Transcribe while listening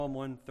Psalm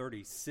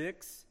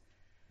 136,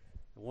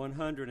 the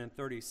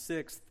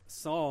 136th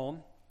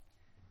Psalm.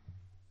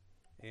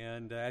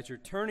 And as you're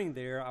turning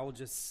there, I will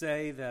just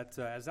say that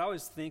as I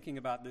was thinking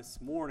about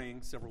this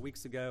morning, several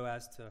weeks ago,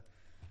 as to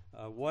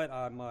what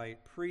I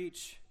might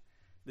preach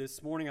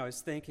this morning, I was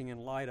thinking in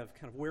light of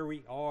kind of where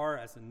we are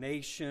as a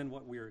nation,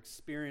 what we are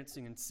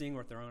experiencing and seeing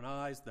with our own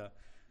eyes, the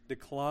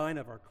decline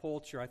of our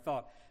culture. I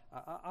thought,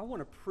 I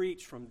want to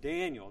preach from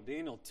Daniel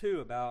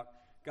 2, about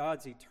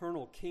God's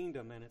eternal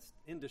kingdom and its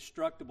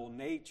indestructible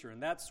nature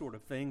and that sort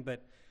of thing.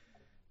 But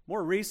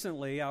more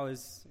recently, I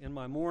was in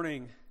my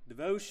morning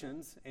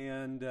devotions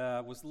and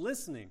was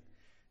listening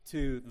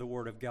to the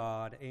Word of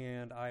God,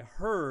 and I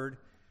heard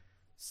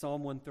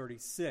Psalm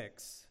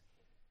 136.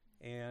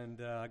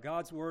 And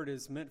God's Word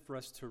is meant for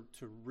us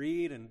to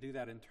read and do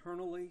that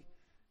internally,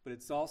 but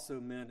it's also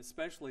meant,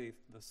 especially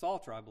the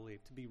Psalter, I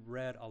believe, to be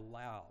read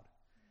aloud.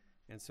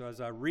 And so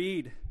as I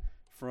read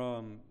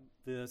from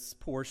this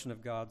portion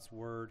of God's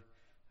Word,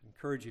 I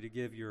encourage you to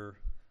give your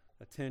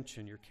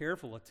attention, your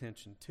careful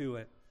attention to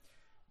it.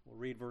 We'll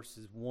read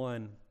verses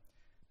 1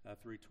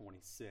 through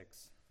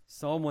 26.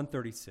 Psalm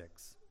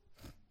 136.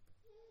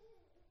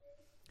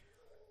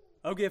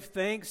 Oh, give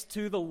thanks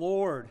to the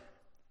Lord,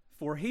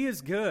 for He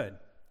is good,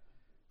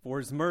 for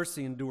His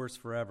mercy endures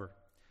forever.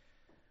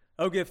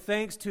 Oh, give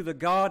thanks to the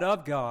God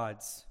of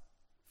gods,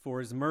 for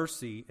His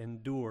mercy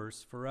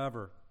endures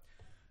forever.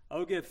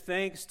 Oh, give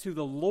thanks to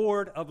the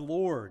Lord of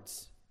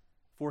lords,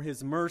 for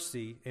His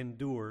mercy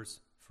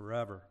endures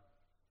forever.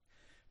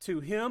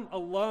 To Him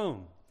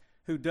alone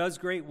who does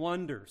great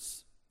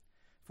wonders,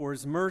 for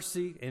His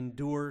mercy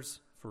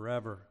endures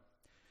forever.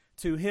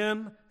 To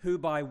Him who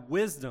by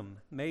wisdom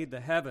made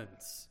the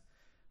heavens,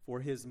 for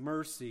His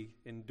mercy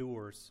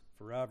endures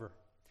forever.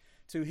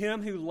 To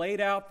Him who laid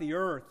out the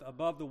earth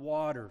above the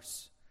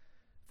waters,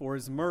 for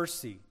His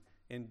mercy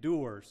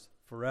endures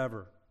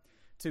forever.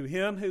 To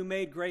Him who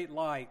made great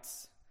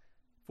lights,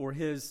 for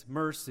His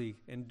mercy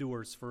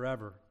endures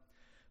forever.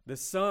 The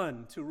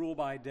sun to rule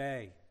by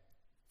day,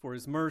 for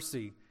His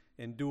mercy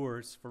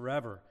endures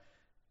forever.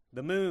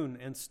 The moon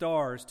and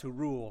stars to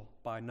rule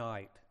by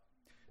night,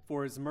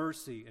 for His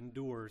mercy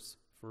endures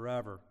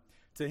forever.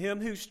 To Him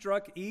who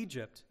struck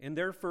Egypt in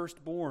their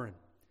firstborn,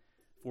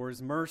 for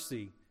His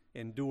mercy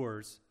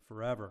endures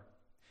forever.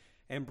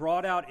 And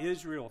brought out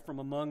Israel from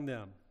among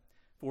them,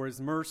 for His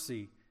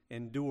mercy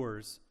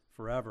endures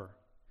forever.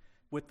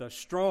 With a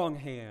strong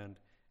hand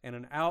and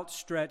an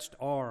outstretched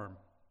arm,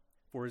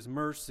 for His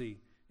mercy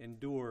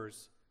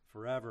endures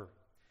forever.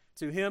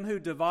 To Him who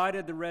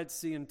divided the Red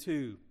Sea in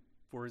two,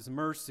 for His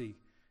mercy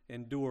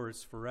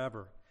endures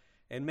forever.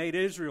 And made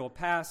Israel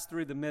pass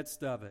through the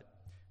midst of it,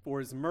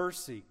 for His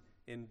mercy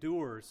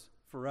endures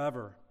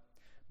forever.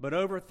 But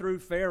overthrew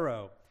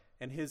Pharaoh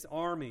and his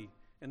army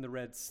in the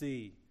Red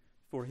Sea,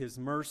 for His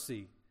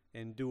mercy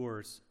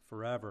endures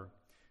forever.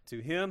 To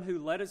Him who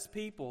led His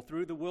people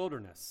through the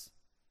wilderness,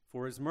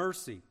 for His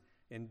mercy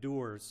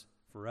endures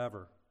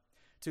forever.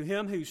 To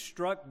Him who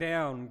struck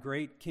down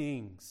great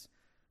kings,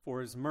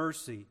 for His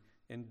mercy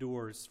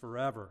endures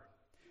forever.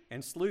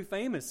 And slew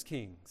famous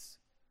kings,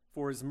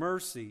 for His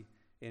mercy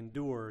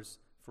endures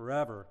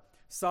forever.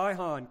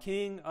 Sihon,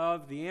 king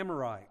of the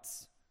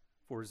Amorites,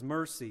 for His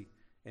mercy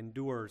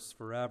endures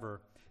forever.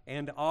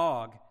 And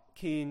Og,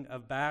 king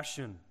of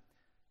Bashan,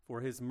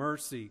 for His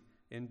mercy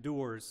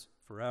endures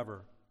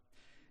forever.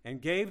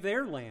 And gave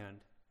their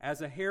land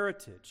as a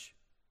heritage,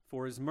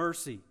 for His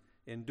mercy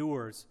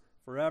endures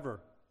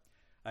forever.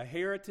 A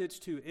heritage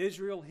to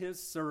Israel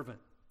His servant,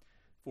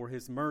 for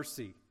His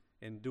mercy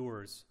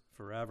endures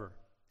forever.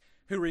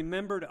 Who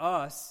remembered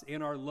us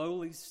in our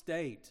lowly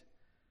state,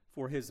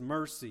 for His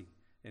mercy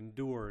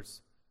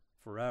endures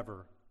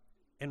forever.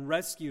 And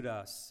rescued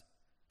us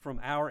from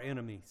our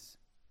enemies,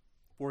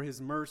 for His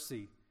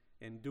mercy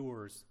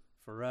endures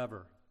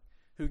forever.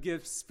 Who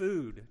gives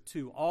food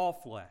to all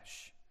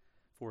flesh,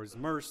 for His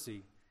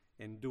mercy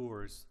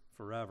endures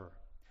forever.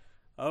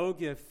 Oh,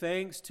 give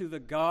thanks to the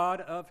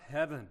God of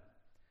heaven,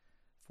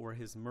 for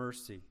His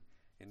mercy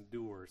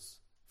endures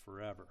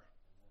forever.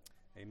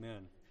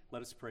 Amen.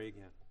 Let us pray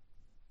again.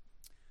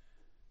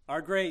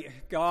 Our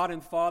great God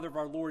and Father of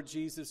our Lord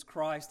Jesus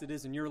Christ, it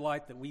is in Your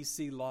light that we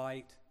see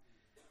light,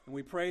 and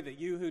we pray that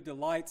You who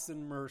delights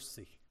in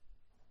mercy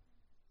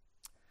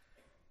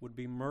would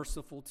be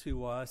merciful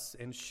to us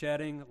in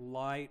shedding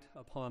light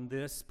upon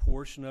this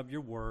portion of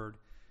Your word,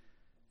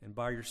 and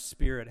by Your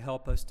Spirit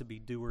help us to be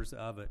doers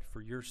of it.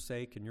 For Your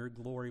sake and Your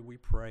glory we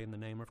pray in the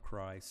name of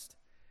Christ.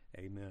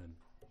 Amen.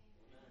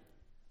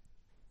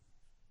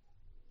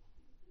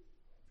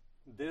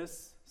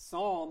 This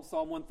psalm,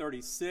 Psalm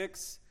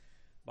 136,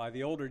 by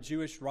the older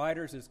Jewish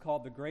writers, is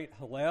called the Great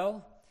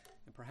Hallel.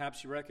 And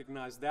perhaps you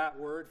recognize that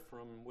word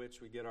from which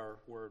we get our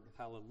word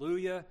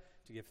hallelujah,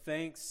 to give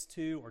thanks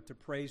to or to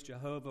praise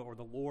Jehovah or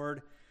the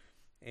Lord.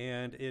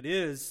 And it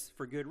is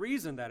for good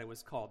reason that it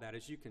was called that.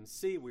 As you can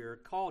see, we are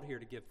called here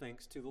to give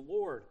thanks to the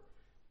Lord,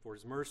 for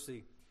His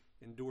mercy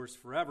endures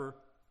forever.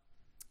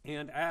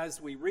 And as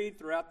we read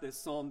throughout this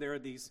psalm, there are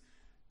these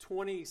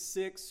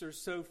 26 or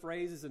so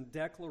phrases and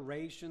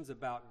declarations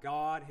about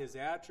God, His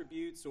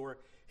attributes, or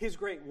His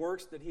great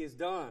works that He has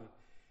done.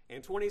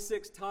 And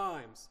 26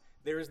 times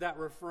there is that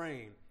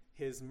refrain,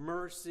 His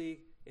mercy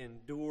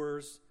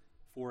endures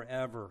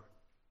forever.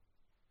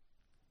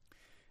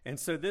 And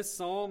so this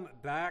psalm,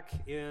 back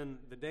in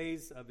the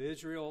days of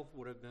Israel,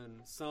 would have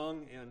been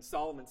sung in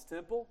Solomon's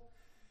temple,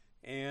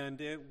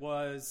 and it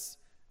was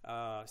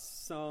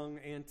sung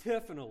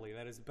antiphonally,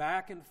 that is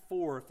back and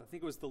forth. I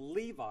think it was the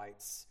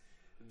Levites.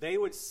 They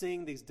would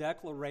sing these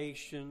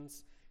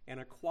declarations, and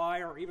a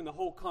choir, or even the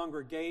whole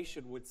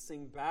congregation, would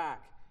sing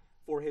back,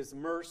 for His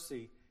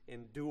mercy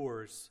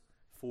endures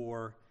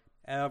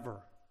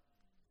forever.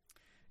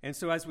 And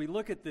so as we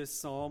look at this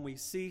psalm, we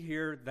see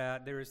here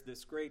that there is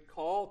this great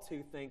call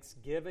to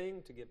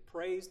thanksgiving, to give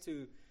praise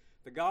to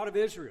the God of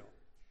Israel.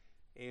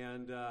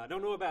 And I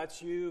don't know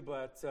about you,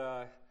 but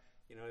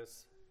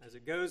as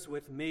it goes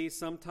with me,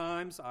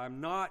 sometimes I'm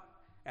not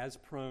as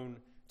prone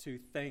to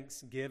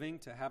thanksgiving,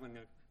 to having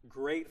a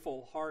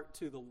grateful heart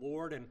to the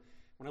Lord. And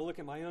when I look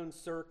at my own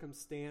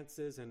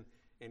circumstances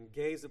and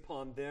gaze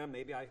upon them,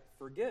 maybe I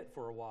forget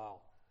for a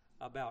while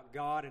about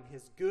God and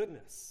His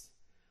goodness.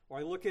 Or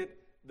I look at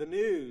the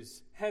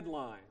news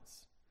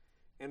headlines,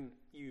 and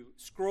you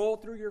scroll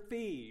through your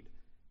feed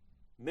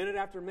minute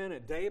after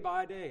minute, day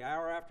by day,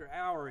 hour after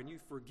hour, and you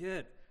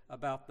forget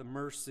about the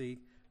mercy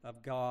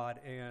of God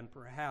and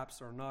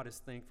perhaps are not as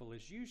thankful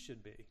as you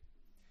should be.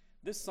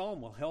 This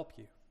psalm will help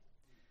you.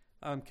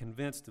 I'm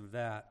convinced of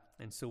that.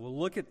 And so we'll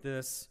look at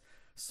this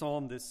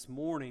psalm this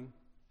morning.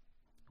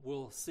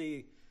 We'll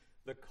see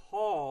the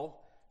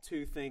call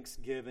to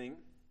thanksgiving,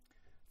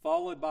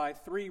 followed by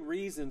 3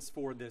 reasons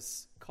for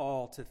this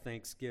call to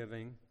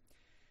thanksgiving.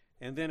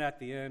 And then at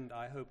the end,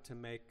 I hope to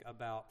make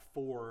about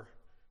 4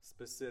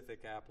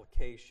 specific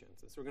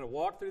applications. And so we're going to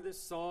walk through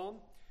this psalm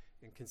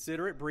and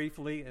consider it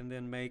briefly and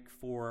then make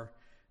 4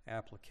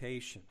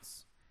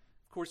 applications.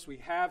 Of course, we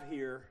have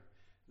here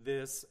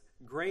this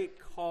great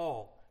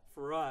call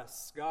for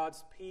us,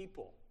 God's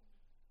people,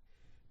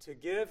 to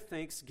give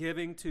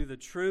thanksgiving to the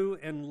true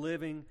and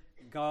living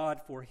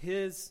God for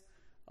His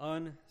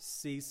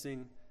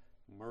unceasing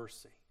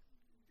mercy.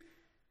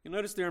 You'll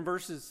notice there in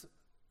verses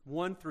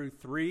 1 through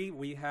 3,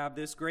 we have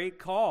this great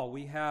call.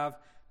 We have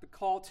the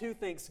call to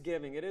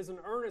thanksgiving. It is an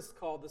earnest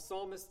call. The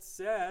psalmist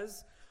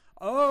says,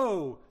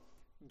 "Oh,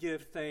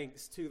 give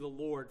thanks to the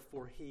Lord,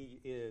 for He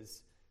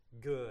is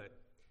good."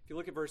 If you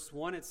look at verse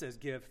 1, it says,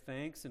 "Give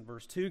thanks." In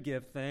verse 2,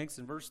 "Give thanks."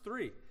 In verse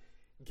 3,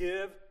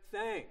 "Give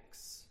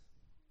thanks."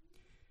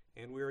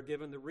 And we are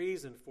given the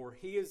reason, for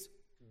He is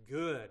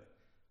good.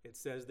 It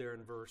says there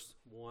in verse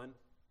 1,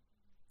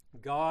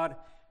 God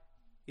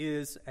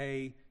is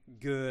a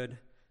good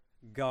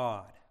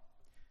God.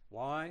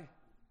 Why?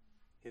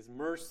 His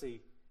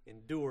mercy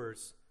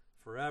endures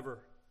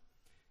forever.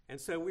 And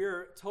so we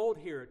are told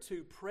here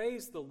to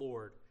praise the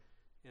Lord.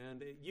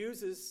 And it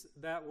uses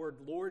that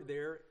word Lord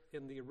there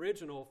in the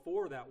original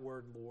for that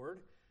word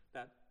Lord,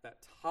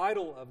 that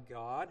title of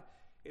God.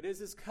 It is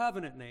His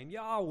covenant name,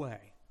 Yahweh.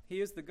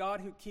 He is the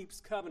God who keeps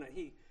covenant.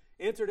 He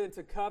entered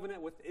into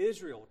covenant with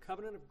Israel, a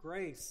covenant of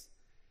grace.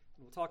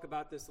 And we'll talk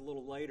about this a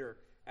little later,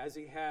 as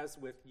He has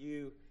with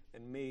you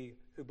and me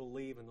who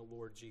believe in the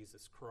Lord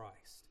Jesus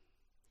Christ.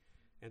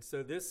 And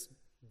so this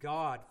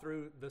God,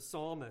 through the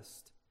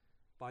psalmist,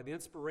 by the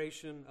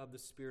inspiration of the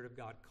Spirit of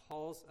God,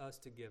 calls us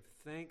to give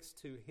thanks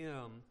to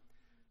Him,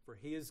 for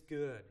He is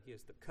good. He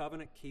is the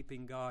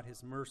covenant-keeping God.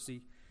 His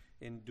mercy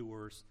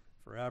endures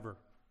forever.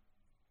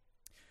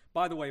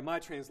 By the way, my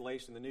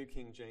translation, the New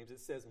King James, it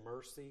says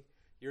mercy.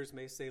 Yours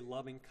may say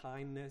loving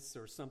kindness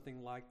or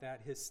something like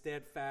that, His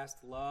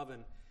steadfast love.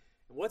 And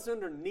what's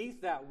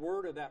underneath that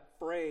word or that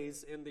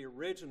phrase in the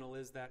original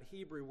is that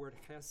Hebrew word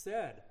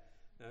hesed,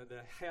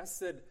 the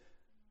hesed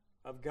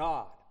of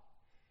God.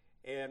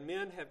 And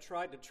men have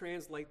tried to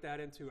translate that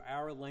into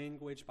our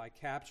language by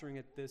capturing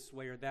it this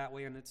way or that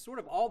way. And it's sort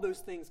of all those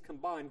things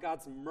combined.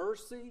 God's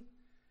mercy,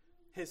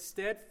 His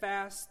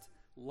steadfast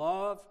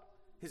love,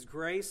 His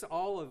grace,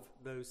 all of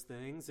those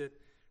things. It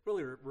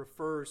really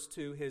refers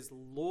to His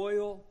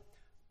loyal,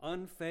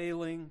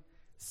 unfailing,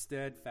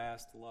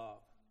 steadfast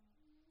love.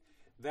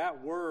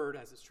 That word,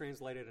 as it's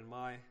translated in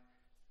my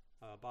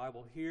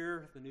Bible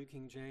here, the New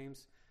King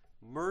James,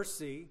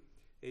 mercy,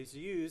 is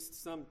used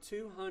some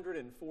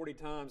 240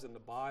 times in the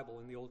Bible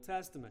in the Old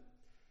Testament.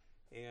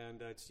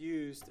 And it's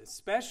used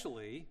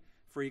especially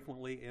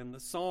frequently in the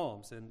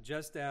Psalms. And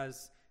just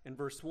as in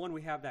verse 1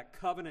 we have that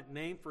covenant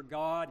name for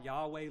God,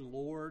 Yahweh,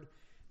 Lord,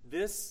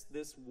 this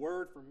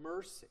word for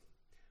mercy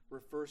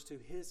refers to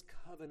His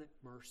covenant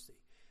mercy,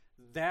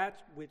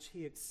 that which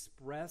He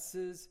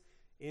expresses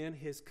in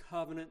His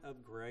covenant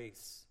of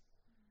grace.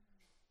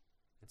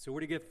 And so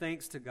we're to give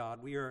thanks to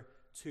God. We are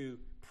to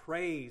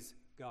praise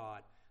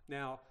God.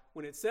 Now,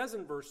 when it says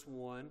in verse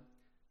 1,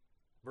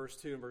 verse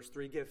 2, and verse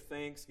 3, give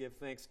thanks, give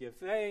thanks, give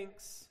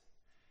thanks,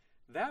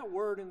 that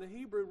word in the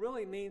Hebrew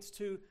really means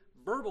to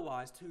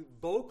verbalize, to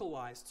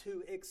vocalize,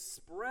 to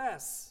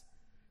express,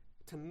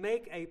 to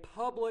make a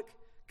public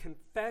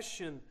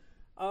confession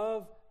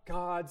of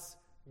God's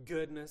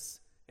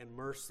goodness and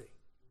mercy.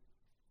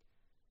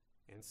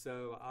 And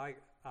so I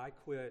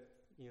quit,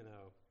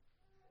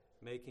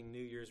 making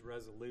New Year's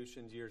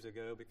resolutions years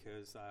ago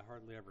because I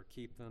hardly ever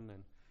keep them,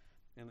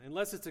 and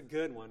unless it's a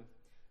good one.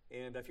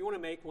 And if you want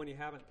to make one, you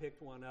haven't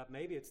picked one up,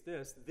 maybe it's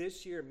this.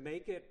 This year,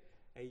 make it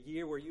a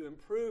year where you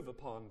improve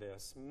upon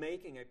this,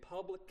 making a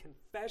public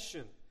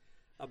confession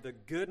of the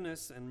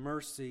goodness and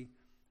mercy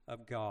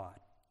of God.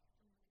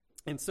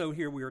 And so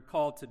here we are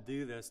called to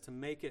do this, to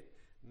make it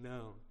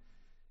known.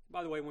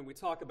 By the way, when we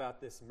talk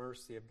about this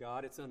mercy of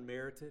God, it's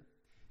unmerited,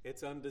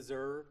 it's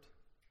undeserved.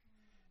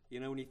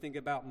 When you think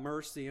about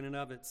mercy in and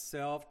of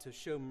itself, to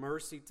show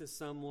mercy to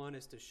someone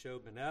is to show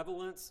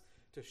benevolence,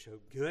 to show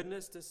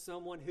goodness to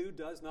someone who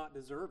does not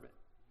deserve it.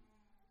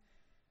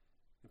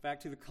 In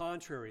fact, to the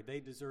contrary, they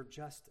deserve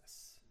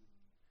justice.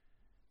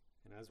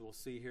 And as we'll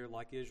see here,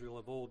 like Israel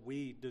of old,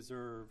 we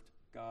deserved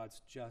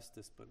God's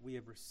justice, but we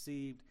have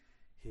received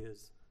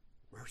His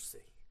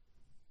mercy.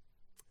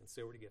 And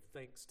so we're to give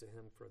thanks to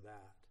Him for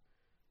that.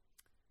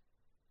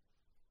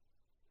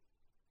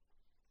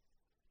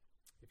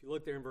 If you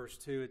look there in verse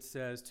 2, it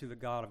says, to the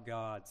God of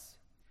gods.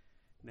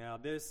 Now,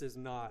 this is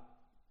not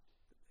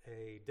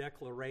a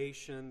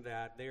declaration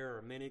that there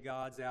are many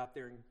gods out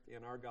there,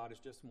 and our God is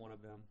just one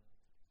of them.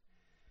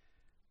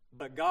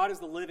 But God is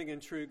the living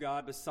and true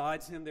God.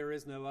 Besides Him, there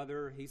is no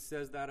other. He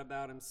says that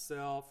about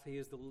Himself. He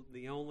is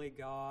the only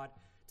God.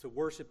 To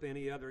worship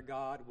any other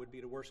God would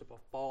be to worship a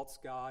false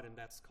God, and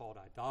that's called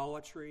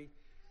idolatry.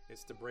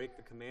 It's to break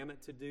the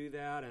commandment to do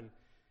that. And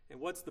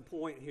what's the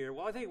point here?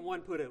 Well, I think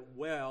one put it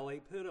well. He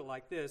put it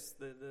like this.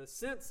 The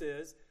sense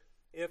is,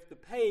 if the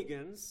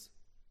pagans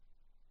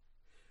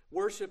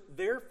worship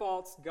their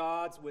false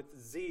gods with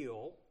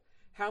zeal,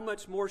 how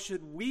much more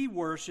should we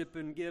worship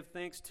and give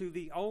thanks to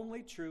the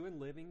only true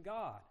and living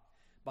God?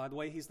 By the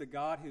way, He's the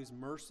God whose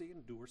mercy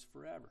endures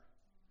forever.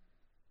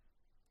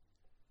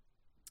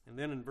 And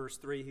then in verse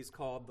 3, He's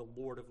called the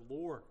Lord of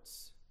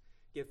Lords.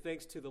 Give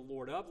thanks to the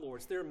Lord of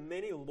Lords. There are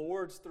many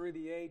lords through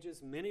the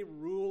ages, many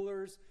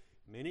rulers,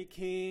 many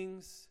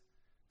kings,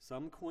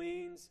 some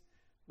queens,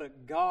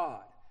 but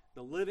God,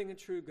 the living and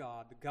true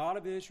God, the God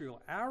of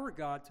Israel, our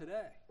God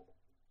today,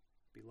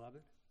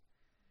 beloved,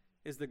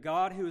 is the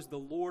God who is the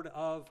Lord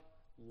of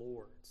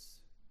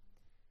Lords.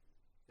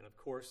 And of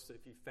course,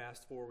 if you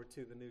fast forward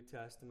to the New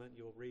Testament,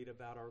 you'll read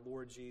about our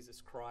Lord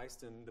Jesus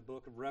Christ in the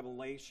book of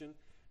Revelation,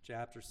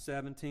 chapter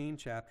 17,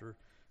 chapter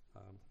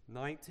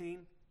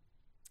 19.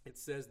 It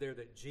says there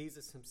that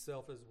Jesus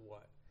Himself is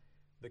what?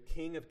 The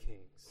King of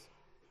Kings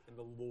and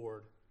the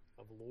Lord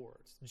of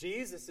Lords.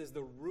 Jesus is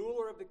the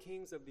ruler of the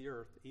kings of the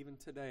earth, even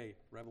today,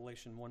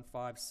 Revelation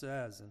 1:5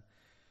 says. And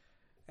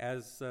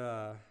as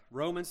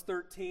Romans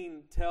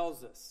 13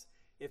 tells us,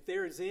 if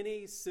there is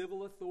any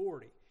civil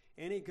authority,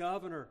 any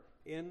governor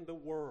in the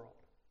world,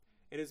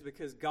 it is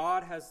because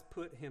God has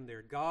put him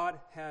there. God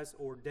has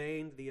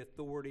ordained the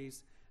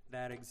authorities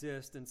that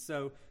exist. And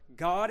so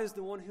God is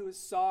the one who is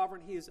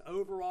sovereign. He is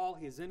over all.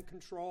 He is in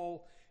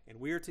control. And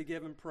we are to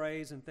give Him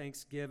praise and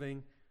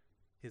thanksgiving.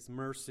 His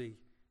mercy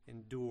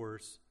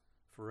endures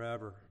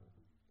forever.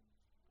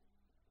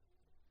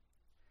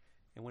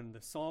 And when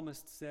the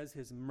psalmist says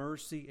His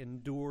mercy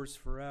endures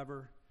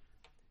forever,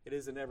 it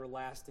is an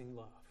everlasting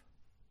love.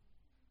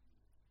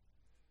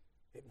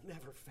 It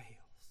never fails.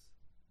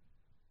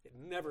 It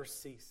never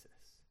ceases.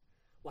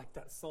 Like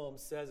that psalm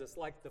says, it's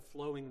like the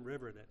flowing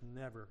river that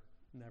never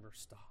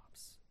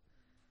stops.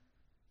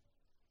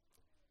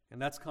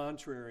 And that's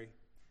contrary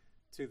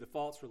to the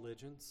false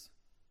religions,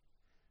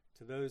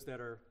 to those that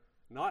are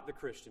not the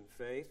Christian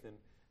faith. In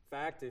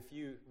fact, if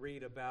you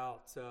read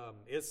about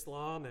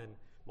Islam and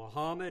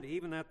Muhammad,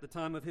 even at the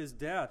time of his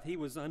death, he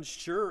was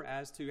unsure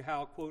as to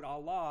how, quote,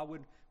 Allah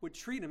would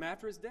treat him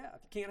after his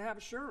death. You can't have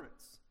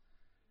assurance.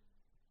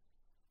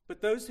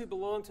 But those who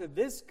belong to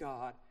this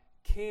God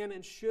can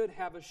and should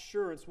have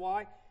assurance.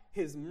 Why?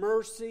 His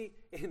mercy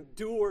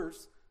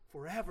endures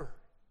forever.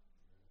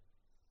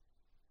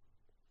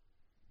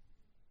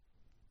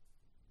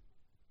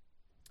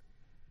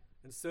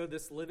 And so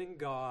this living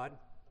God,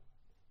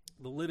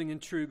 the living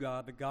and true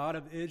God, the God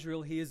of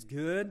Israel, He is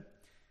good.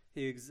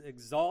 He is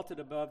exalted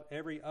above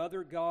every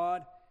other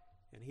God,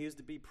 and He is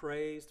to be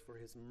praised, for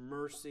His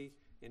mercy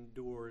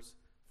endures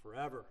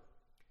forever.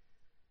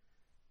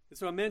 And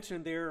so I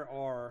mentioned there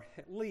are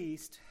at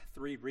least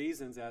 3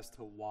 reasons as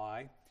to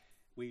why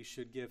we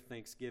should give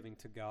thanksgiving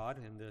to God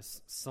in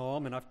this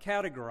psalm, and I've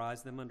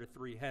categorized them under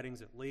 3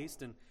 headings at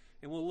least, and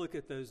we'll look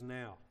at those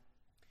now.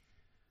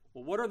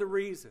 Well, what are the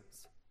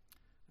reasons?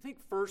 I think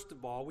first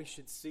of all, we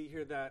should see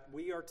here that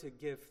we are to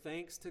give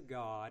thanks to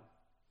God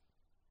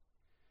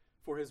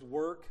for His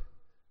work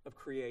of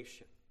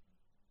creation.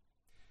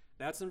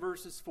 That's in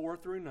verses 4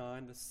 through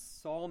 9. The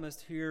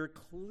psalmist here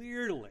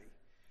clearly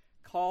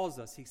calls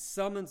us, he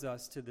summons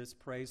us to this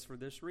praise for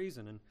this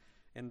reason. And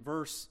in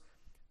verse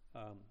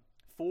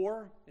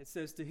 4, it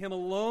says, to Him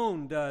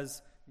alone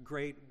does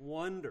great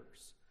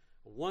wonders.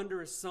 A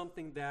wonder is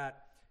something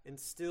that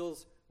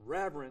instills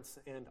reverence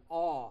and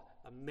awe,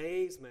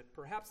 amazement,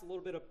 perhaps a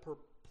little bit of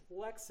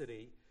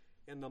perplexity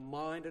in the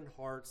mind and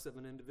hearts of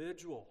an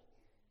individual.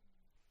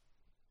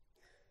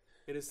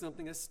 It is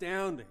something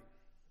astounding.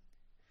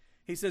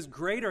 He says,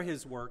 great are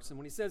his works. And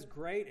when he says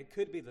great, it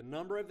could be the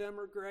number of them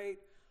are great,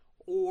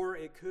 or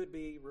it could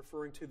be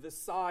referring to the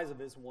size of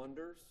his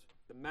wonders,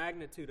 the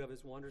magnitude of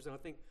his wonders. And I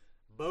think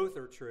both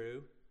are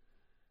true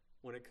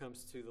when it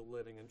comes to the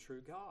living and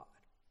true God.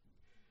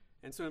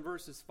 And so in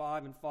verses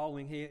 5 and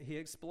following, he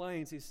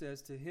explains, he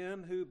says, to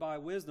him who by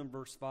wisdom,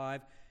 verse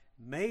 5,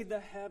 made the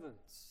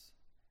heavens.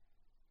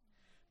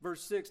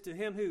 Verse 6, to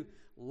him who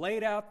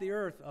laid out the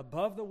earth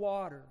above the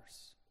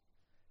waters,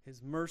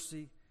 his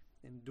mercy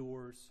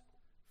endures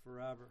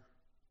forever.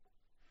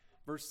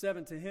 Verse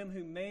 7, to him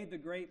who made the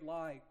great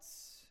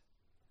lights.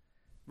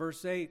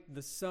 Verse 8,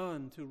 the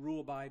sun to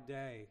rule by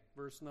day.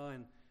 Verse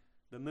 9,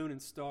 the moon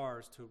and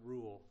stars to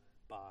rule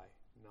by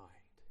night.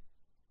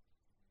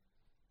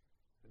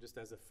 Just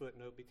as a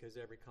footnote, because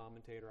every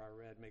commentator I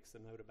read makes a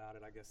note about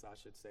it, I guess I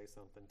should say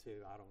something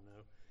too. I don't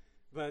know.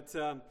 But,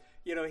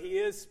 he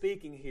is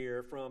speaking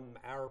here from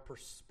our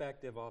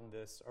perspective on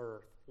this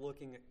earth,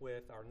 looking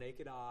with our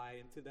naked eye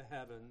into the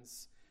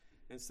heavens.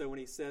 And so when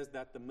he says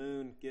that the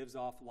moon gives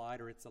off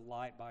light, or it's a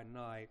light by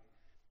night,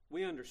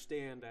 we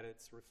understand that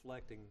it's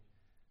reflecting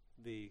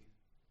the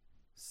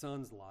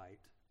sun's light.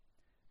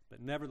 But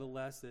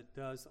nevertheless, it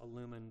does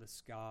illumine the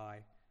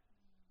sky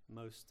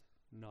most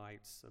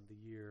nights of the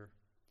year,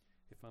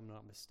 if I'm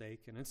not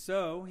mistaken. And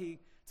so he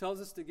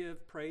tells us to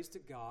give praise to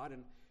God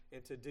and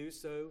to do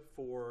so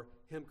for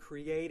him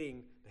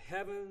creating the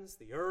heavens,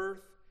 the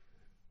earth,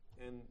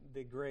 and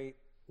the great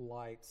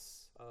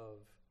lights of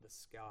the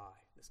sky.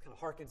 This kind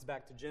of harkens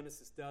back to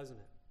Genesis, doesn't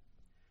it?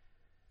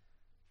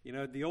 You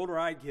know, the older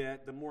I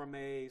get, the more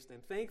amazed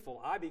and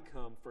thankful I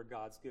become for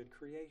God's good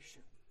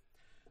creation.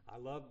 I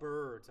love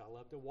birds. I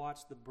love to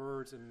watch the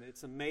birds, and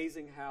it's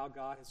amazing how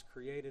God has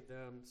created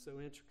them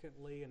so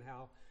intricately, and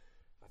how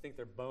I think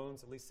their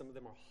bones, at least some of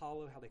them, are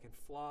hollow, how they can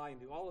fly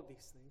and do all of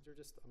these things. They're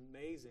just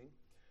amazing.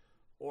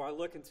 Or I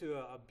look into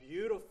a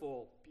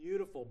beautiful,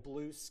 beautiful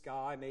blue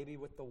sky, maybe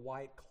with the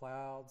white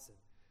clouds,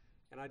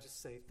 and I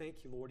just say,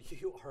 thank you, Lord,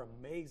 you are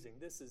amazing.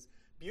 This is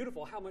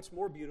beautiful. How much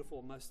more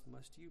beautiful must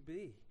you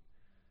be?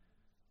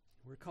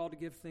 We're called to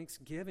give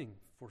thanksgiving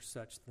for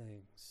such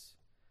things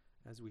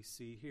as we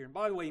see here. And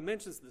by the way, he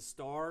mentions the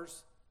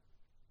stars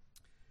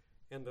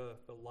and the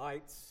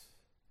lights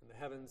in the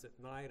heavens at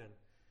night,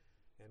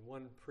 and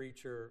one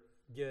preacher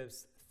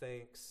gives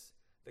thanks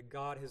that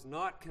God has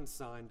not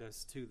consigned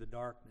us to the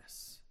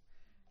darkness.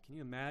 Can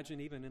you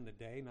imagine, even in the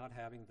day, not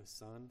having the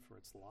sun for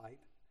its light?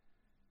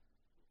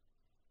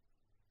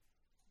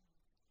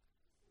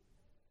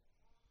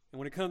 And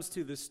when it comes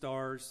to the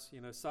stars,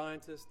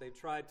 scientists, they've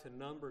tried to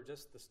number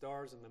just the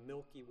stars in the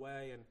Milky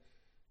Way, and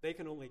they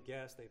can only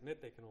guess, they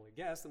admit they can only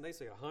guess, and they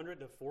say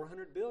 100 to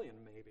 400 billion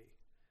maybe.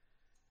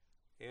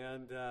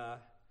 And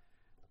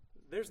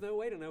there's no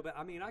way to know, but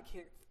I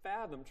can't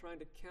fathom trying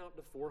to count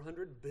to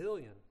 400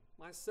 billion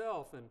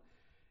myself. And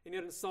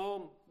yet in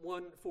Psalm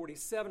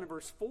 147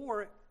 verse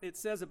 4, it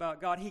says about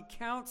God, he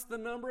counts the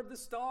number of the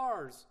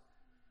stars.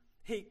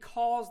 He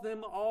calls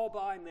them all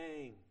by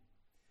name.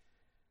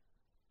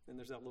 And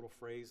there's that little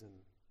phrase in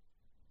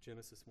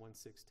Genesis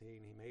 1:16,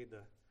 he made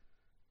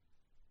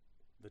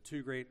the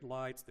two great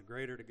lights, the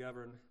greater to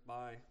govern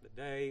by the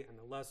day and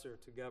the lesser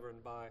to govern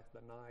by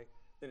the night.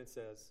 Then it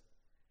says,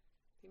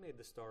 he made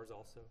the stars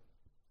also.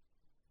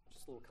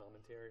 Just a little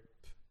commentary.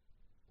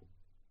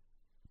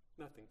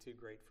 Nothing too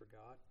great for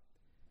God.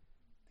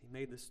 He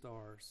made the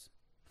stars.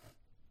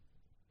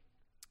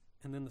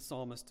 And then the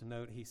psalmist, to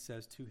note, he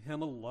says, to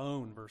him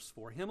alone, verse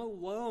 4, him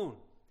alone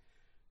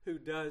who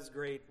does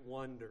great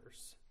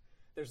wonders.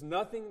 There's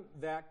nothing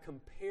that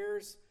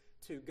compares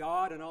to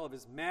God and all of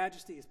his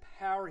majesty, his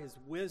power, his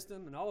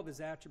wisdom, and all of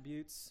his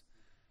attributes.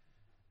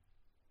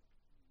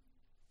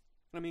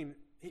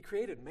 He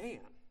created man.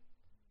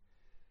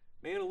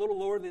 Man a little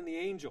lower than the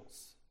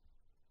angels,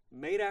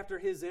 made after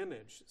his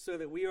image, so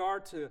that we are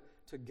to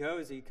go,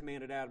 as he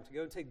commanded Adam, to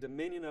go and take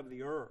dominion of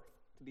the earth,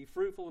 to be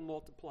fruitful and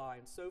multiply,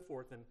 and so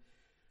forth.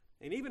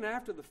 And even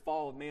after the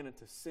fall of man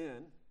into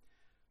sin,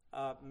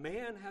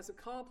 man has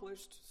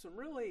accomplished some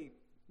really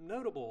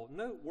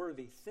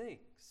noteworthy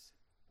things.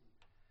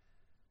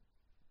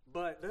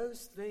 But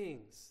those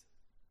things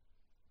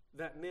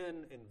that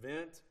men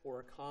invent or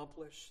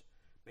accomplish,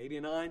 maybe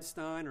an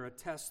Einstein or a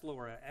Tesla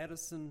or an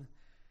Edison,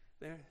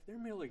 they're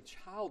merely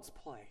child's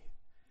play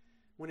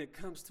when it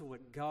comes to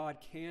what God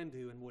can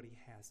do and what he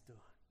has done.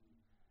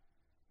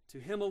 To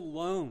him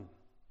alone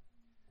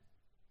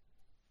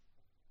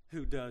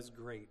who does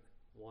great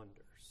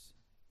wonders.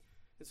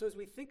 And so as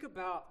we think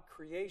about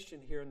creation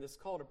here and this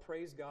call to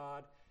praise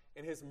God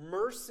and his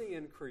mercy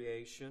in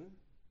creation,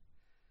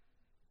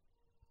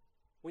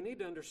 we need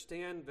to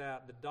understand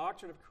that the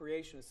doctrine of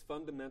creation is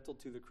fundamental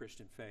to the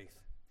Christian faith.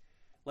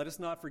 Let us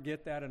not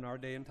forget that in our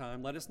day and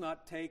time. Let us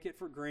not take it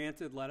for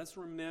granted. Let us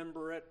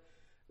remember it,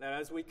 that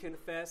as we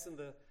confess in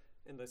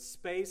the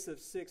space of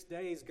 6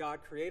 days,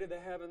 God created the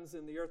heavens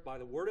and the earth by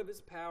the word of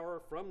his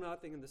power from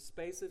nothing in the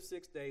space of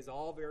 6 days,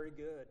 all very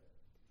good.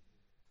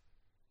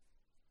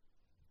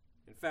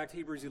 In fact,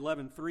 Hebrews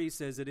 11:3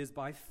 says, "It is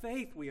by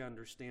faith we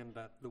understand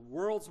that the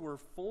worlds were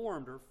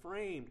formed or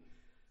framed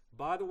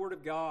by the word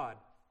of God,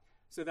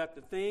 so that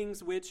the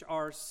things which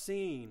are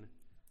seen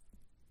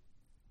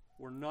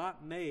were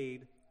not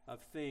made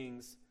of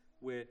things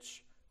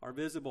which are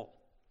visible.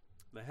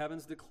 The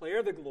heavens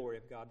declare the glory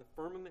of God. The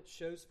firmament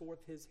shows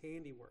forth his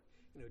handiwork."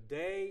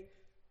 Day,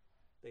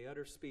 they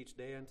utter speech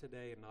day unto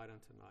day and night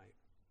unto night.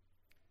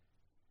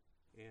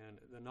 And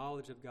the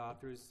knowledge of God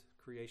through his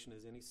creation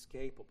is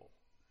inescapable.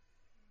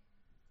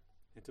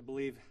 And to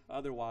believe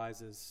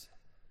otherwise is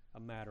a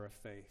matter of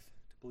faith.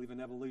 To believe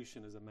in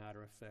evolution is a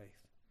matter of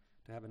faith.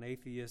 To have an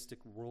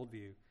atheistic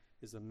worldview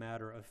is a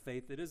matter of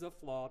faith. It is a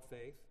flawed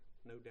faith,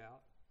 no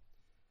doubt.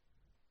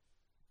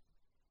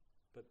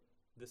 But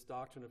this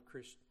doctrine of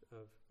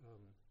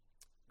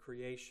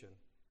creation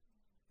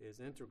is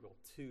integral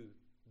to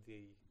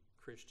the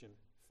Christian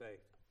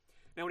faith.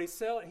 Now, when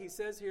he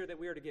says here that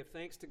we are to give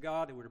thanks to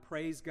God, that we're to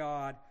praise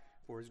God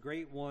for his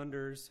great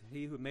wonders,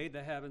 he who made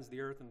the heavens, the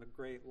earth, and the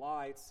great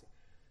lights,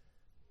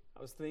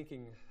 I was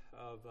thinking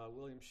of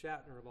William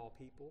Shatner, of all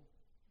people.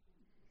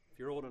 If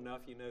you're old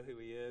enough, you know who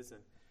he is,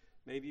 and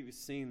maybe you've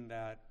seen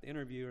that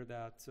interview or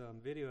that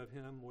video of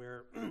him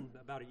where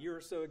about a year or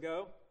so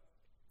ago,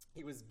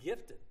 he was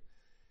gifted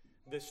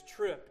this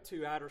trip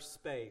to outer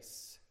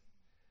space.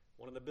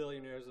 One of the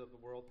billionaires of the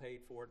world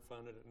paid for it,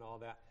 funded it, and all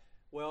that.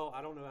 Well,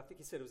 I don't know, I think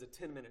he said it was a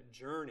 10-minute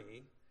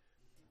journey,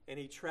 and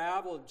he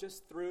traveled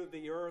just through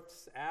the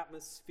Earth's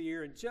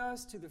atmosphere and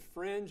just to the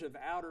fringe of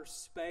outer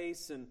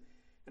space, and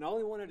all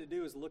he wanted to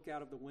do was look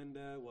out of the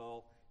window.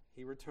 Well,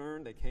 he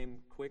returned, they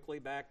came quickly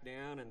back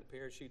down, and the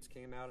parachutes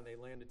came out, and they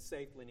landed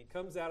safely, and he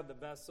comes out of the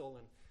vessel,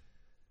 and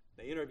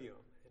they interview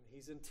him, and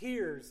he's in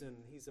tears,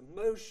 and he's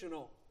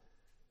emotional.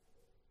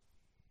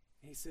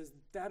 And he says,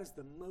 "That is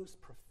the most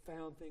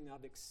profound thing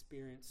I've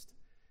experienced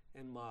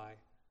in my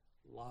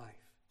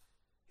life."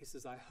 He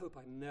says, "I hope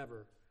I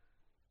never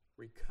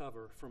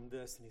recover from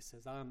this." And he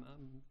says,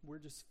 we're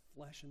just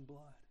flesh and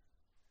blood.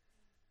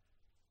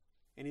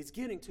 And he's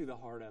getting to the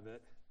heart of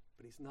it,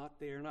 but he's not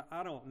there. And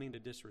I don't mean to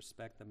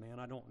disrespect the man.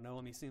 I don't know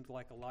him. He seems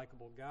like a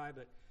likable guy,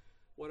 but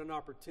what an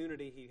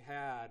opportunity he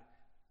had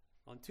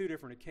on 2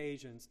 different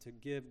occasions to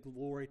give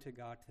glory to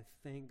God, to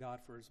thank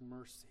God for his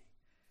mercy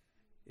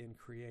in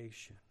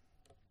creation.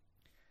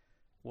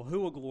 Well, who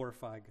will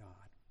glorify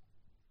God?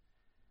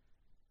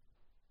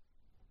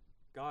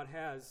 God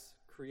has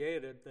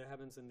created the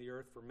heavens and the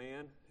earth for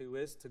man, who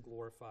is to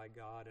glorify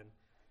God. And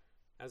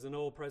as an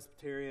old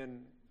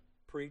Presbyterian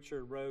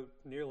preacher wrote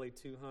nearly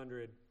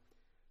 200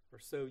 or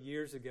so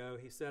years ago,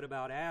 he said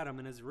about Adam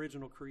in his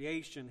original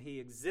creation, he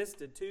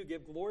existed to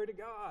give glory to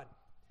God.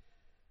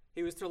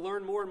 He was to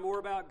learn more and more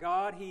about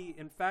God. He,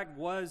 in fact,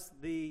 was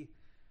the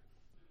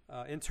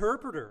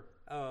interpreter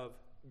of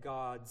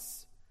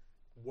God's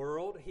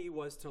world. He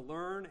was to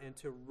learn and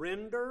to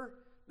render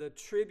the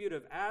tribute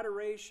of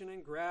adoration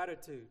and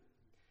gratitude.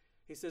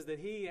 He says that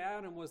he,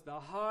 Adam, was the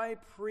high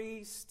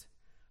priest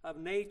of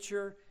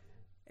nature,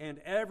 and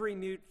every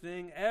mute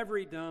thing,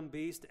 every dumb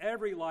beast,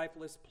 every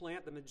lifeless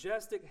plant, the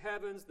majestic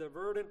heavens, the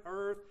verdant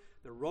earth,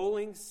 the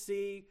rolling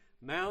sea,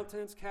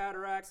 mountains,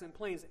 cataracts, and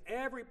plains,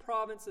 every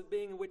province of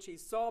being in which he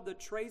saw the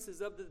traces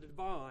of the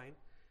divine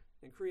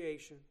in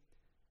creation,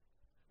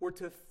 were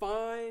to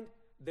find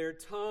their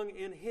tongue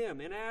in him,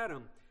 in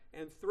Adam,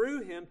 and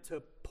through him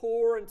to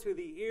pour into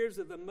the ears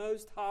of the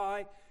Most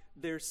High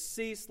their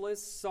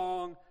ceaseless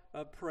song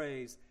of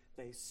praise.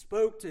 They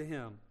spoke to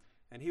him,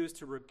 and he was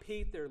to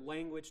repeat their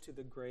language to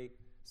the great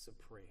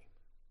Supreme.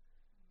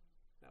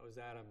 That was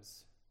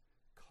Adam's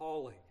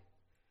calling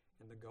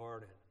in the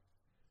garden.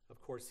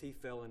 Of course, he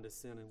fell into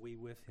sin, and we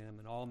with him,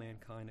 and all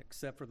mankind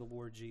except for the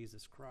Lord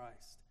Jesus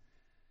Christ.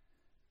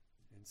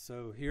 And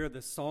so here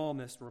the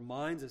psalmist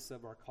reminds us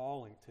of our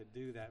calling to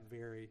do that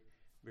very,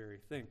 very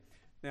thing.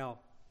 Now,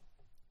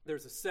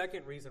 there's a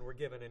second reason we're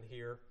given in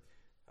here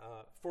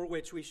for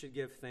which we should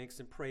give thanks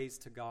and praise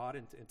to God,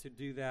 and to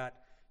do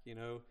that,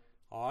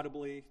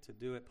 audibly, to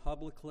do it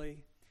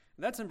publicly.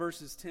 And that's in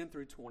verses 10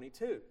 through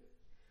 22.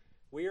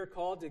 We are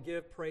called to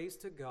give praise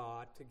to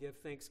God, to give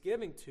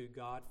thanksgiving to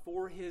God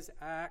for his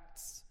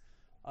acts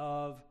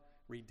of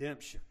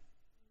redemption.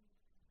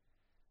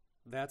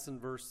 That's in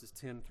verses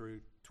 10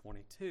 through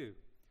 22.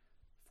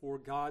 For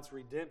God's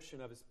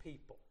redemption of his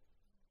people.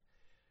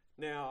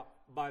 Now,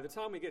 by the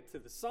time we get to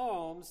the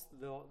Psalms,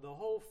 the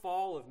whole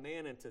fall of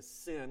man into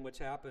sin, which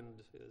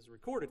happened, is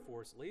recorded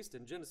for us at least,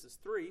 in Genesis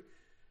 3,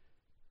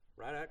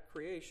 right at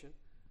creation,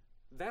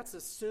 that's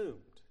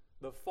assumed.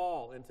 The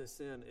fall into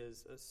sin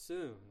is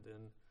assumed,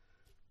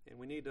 and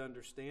we need to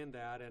understand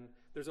that. And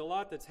there's a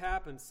lot that's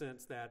happened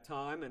since that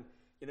time, and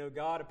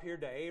God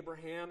appeared to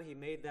Abraham. He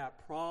made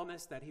that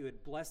promise that he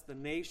would bless the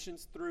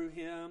nations through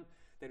him,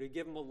 that he would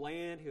give him a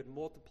land, he would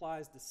multiply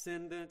his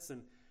descendants,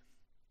 and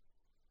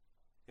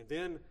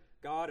then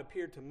God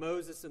appeared to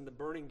Moses in the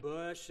burning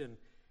bush, and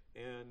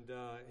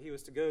he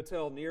was to go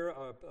tell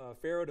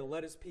Pharaoh to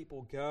let his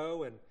people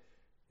go, and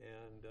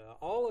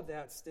all of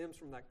that stems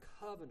from that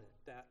covenant,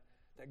 that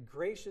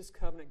gracious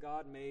covenant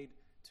God made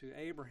to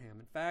Abraham.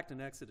 In fact, in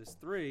Exodus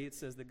 3, it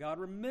says that God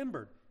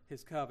remembered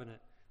his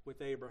covenant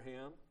with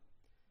Abraham.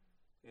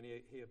 And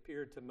he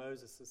appeared to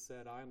Moses and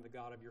said, I am the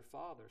God of your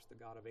fathers, the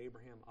God of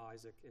Abraham,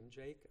 Isaac, and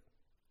Jacob.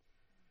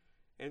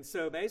 And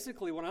so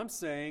basically what I'm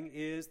saying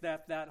is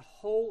that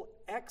whole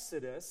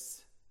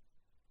Exodus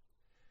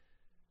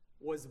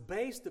was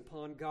based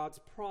upon God's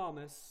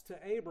promise to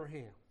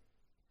Abraham.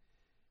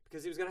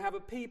 Because he was going to have a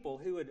people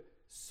who would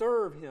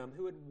serve him,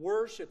 who would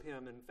worship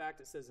him. In fact,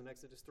 it says in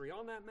Exodus 3,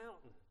 on that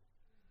mountain.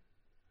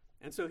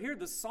 And so here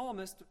the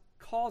psalmist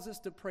calls us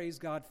to praise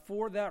God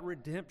for that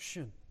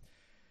redemption.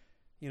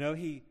 You know,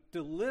 he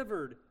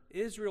delivered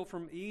Israel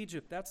from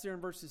Egypt. That's there in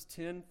verses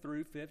 10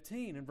 through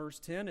 15. In verse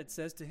 10, it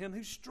says, to him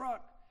who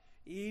struck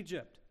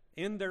Egypt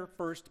in their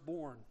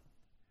firstborn.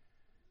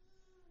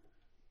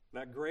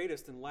 That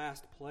greatest and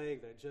last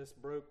plague that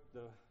just broke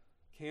the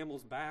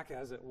camel's back,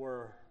 as it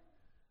were.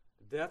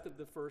 The death of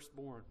the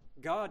firstborn.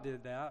 God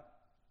did that.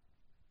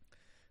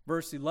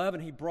 Verse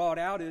 11, he brought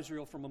out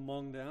Israel from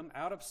among them,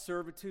 out of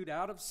servitude,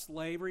 out of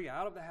slavery,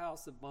 out of the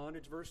house of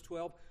bondage. Verse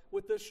 12,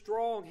 with a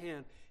strong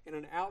hand and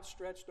an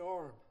outstretched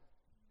arm.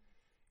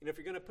 And if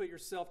you're going to put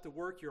yourself to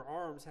work, your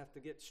arms have to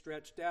get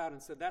stretched out.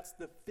 And so that's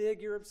the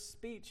figure of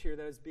speech here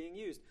that is being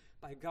used.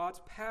 By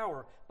God's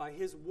power, by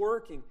his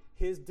working,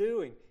 his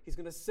doing, he's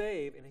going to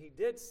save, and he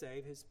did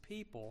save his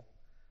people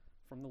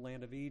from the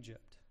land of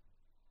Egypt.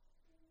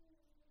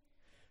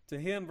 To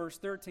him, verse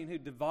 13, who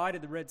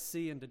divided the Red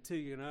Sea into two,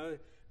 you know,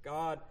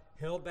 God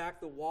held back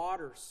the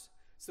waters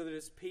so that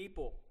his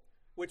people,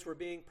 which were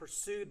being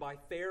pursued by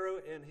Pharaoh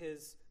and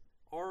his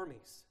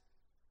armies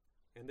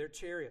and their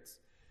chariots,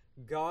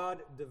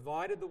 God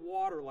divided the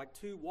water like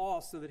two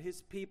walls so that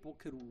his people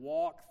could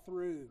walk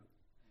through.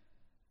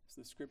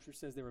 So the scripture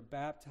says they were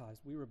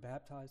baptized. We were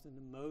baptized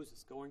into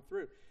Moses going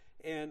through.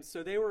 And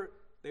so they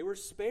were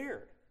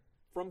spared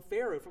from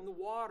Pharaoh, from the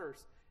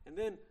waters. And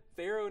then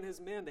Pharaoh and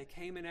his men, they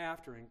came in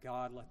after, and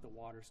God let the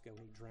waters go, and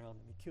he drowned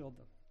them. He killed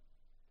them.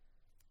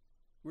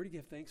 We're to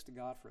give thanks to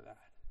God for that.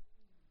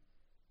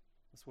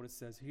 That's what it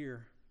says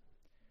here.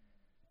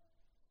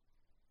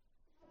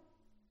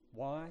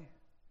 Why?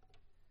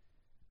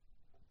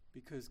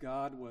 Because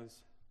God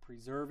was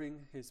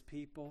preserving his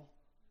people.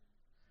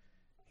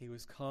 He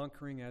was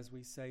conquering, as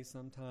we say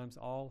sometimes,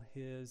 all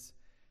his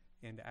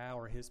and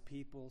his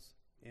people's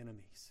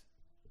enemies.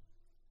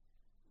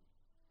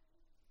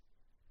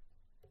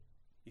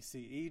 You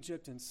see,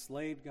 Egypt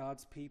enslaved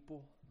God's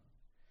people.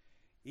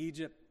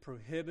 Egypt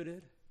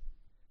prevented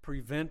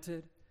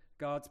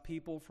God's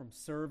people from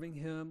serving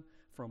him,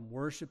 from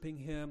worshiping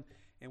him.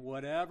 And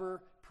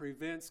whatever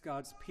prevents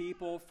God's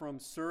people from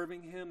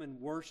serving him and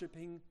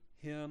worshiping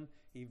him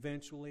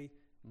eventually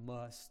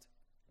must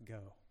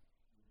go.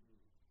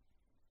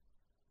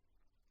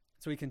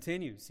 So he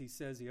continues. He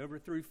says he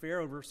overthrew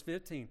Pharaoh, verse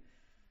 15.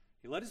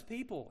 He led his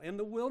people in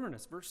the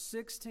wilderness, verse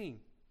 16.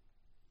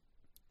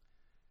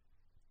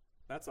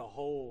 That's a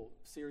whole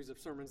series of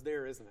sermons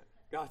there, isn't it?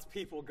 God's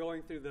people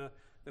going through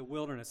the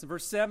wilderness. In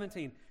verse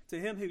 17, to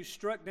him who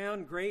struck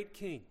down great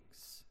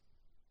kings.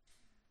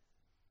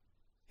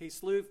 He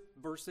slew,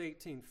 verse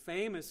 18,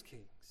 famous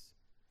kings.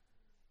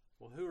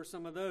 Well, who are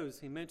some of those?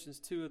 He mentions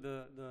two of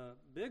the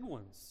big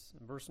ones.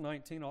 In verse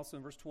 19, also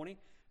in verse 20,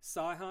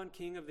 Sihon,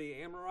 king of the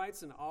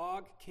Amorites, and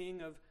Og,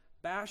 king of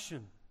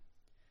Bashan.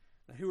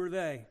 Now, who are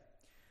they?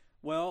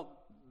 Well,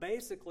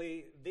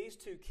 basically, these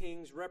two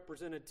kings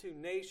represented two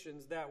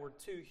nations that were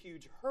two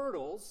huge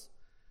hurdles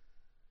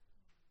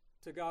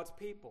to God's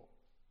people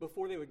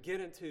before they would get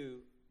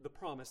into the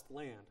promised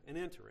land and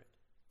enter it.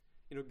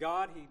 You know,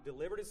 God, he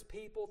delivered his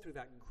people through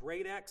that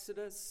great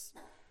exodus,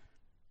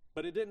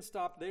 but it didn't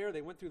stop there.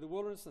 They went through the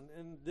wilderness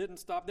and didn't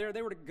stop there.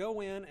 They were to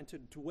go in and to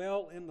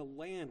dwell in the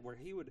land where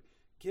he would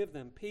give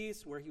them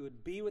peace, where he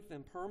would be with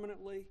them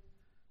permanently.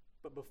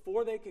 But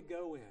before they could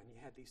go in, you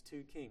had these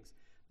two kings.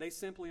 They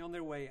simply on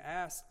their way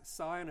asked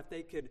Sihon if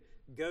they could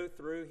go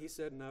through. He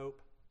said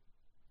nope.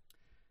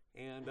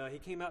 And he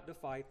came out to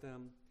fight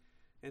them.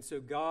 And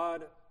so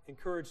God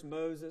encouraged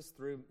Moses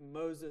through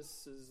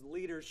Moses'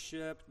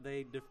 leadership.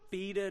 They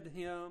defeated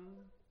him.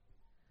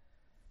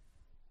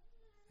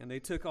 And they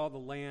took all the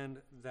land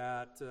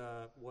that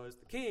was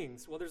the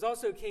king's. Well, there's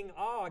also King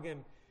Og,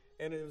 and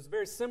it was a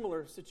very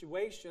similar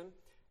situation.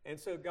 And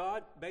so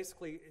God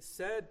basically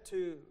said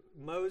to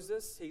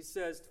Moses, he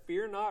says,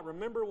 fear not,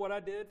 remember what I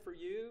did for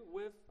you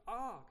with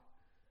Og.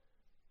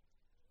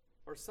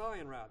 Or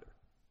Sihon, rather.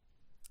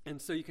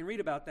 And so you can read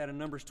about that in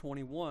Numbers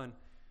 21.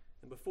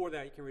 And before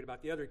that, you can read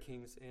about the other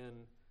kings in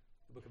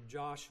the book of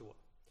Joshua.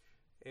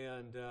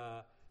 And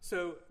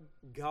so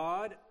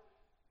God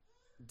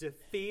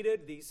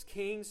defeated these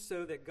kings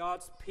so that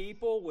God's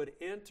people would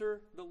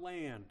enter the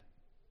land.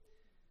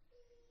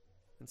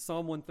 In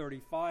Psalm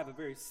 135, a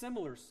very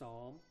similar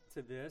psalm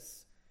to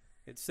this,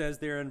 it says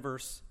there in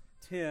verse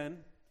 10,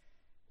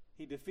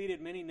 he defeated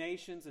many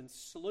nations and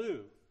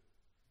slew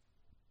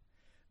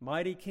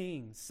mighty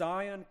kings,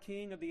 Sihon,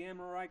 king of the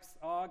Amorites,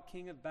 Og,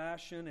 king of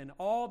Bashan, and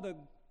all the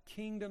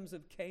kingdoms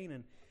of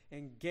Canaan,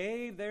 and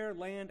gave their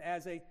land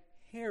as a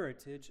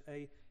heritage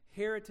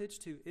heritage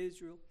to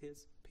Israel,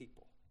 his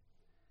people.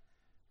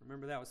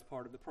 Remember, that was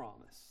part of the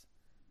promise.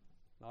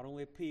 Not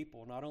only a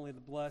people, not only the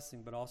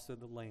blessing, but also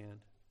the land.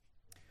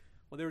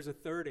 Well, there's a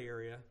third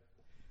area.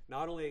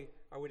 Not only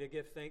are we to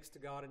give thanks to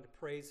God and to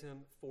praise Him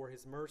for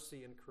His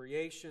mercy in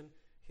creation,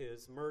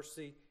 His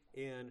mercy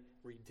in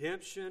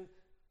redemption,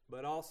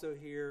 but also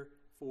here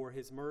for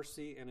His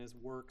mercy and His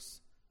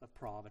works of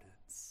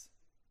providence.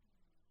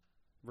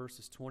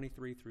 Verses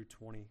 23 through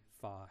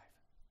 25.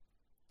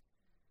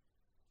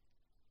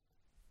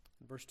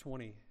 In verse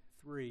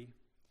 23,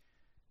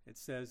 it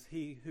says,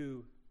 He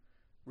who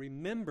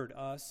remembered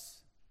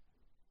us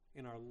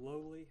in our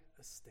lowly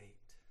estate.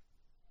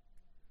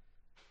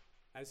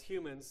 As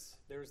humans,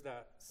 there's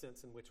that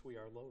sense in which we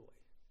are lowly.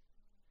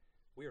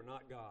 We are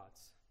not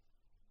gods.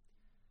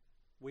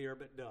 We are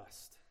but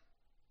dust.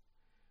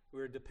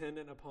 We are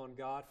dependent upon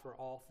God for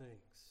all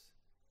things.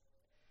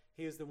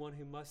 He is the one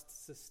who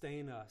must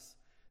sustain us.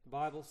 The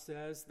Bible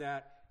says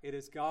that it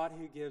is God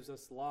who gives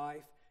us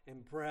life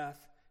and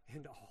breath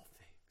and all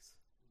things.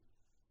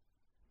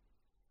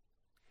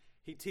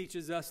 He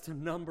teaches us to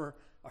number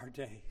our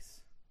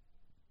days.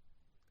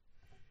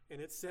 And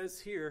it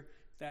says here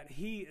that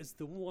He is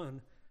the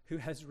one who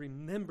has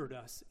remembered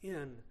us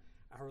in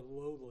our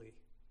lowly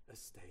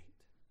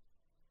estate.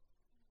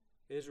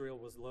 Israel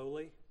was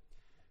lowly.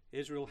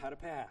 Israel had a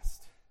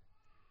past.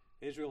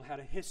 Israel had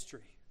a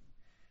history.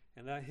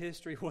 And that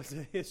history was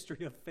a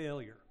history of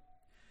failure.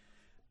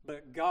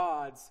 But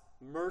God's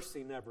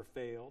mercy never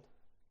failed.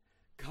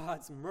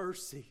 God's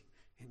mercy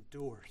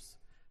endures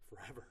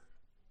forever.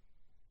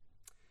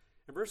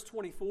 In verse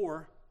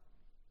 24,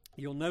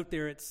 you'll note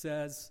there it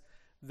says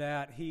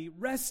that He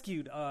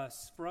rescued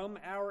us from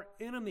our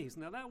enemies.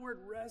 Now that word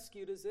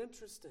rescued is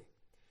interesting.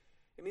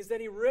 It means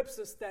that He rips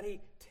us, that He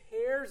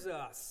tears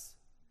us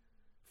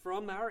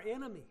from our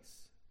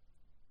enemies.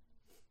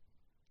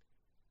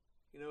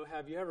 You know,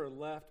 have you ever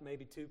left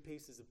maybe 2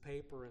 pieces of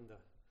paper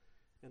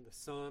in the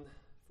sun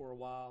for a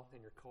while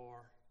in your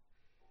car?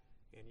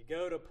 And you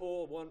go to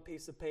pull one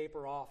piece of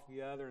paper off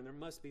the other, and there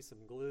must be some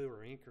glue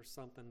or ink or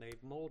something.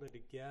 They've molded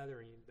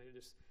together, and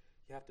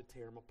you have to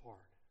tear them apart.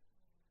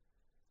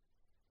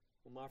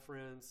 Well, my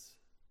friends,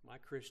 my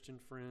Christian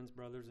friends,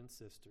 brothers and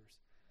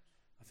sisters,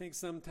 I think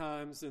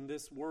sometimes in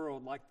this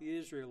world, like the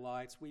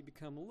Israelites, we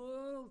become a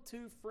little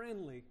too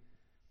friendly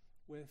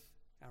with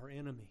our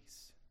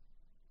enemies.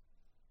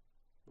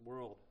 The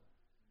world,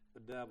 the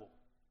devil,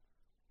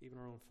 even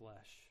our own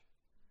flesh,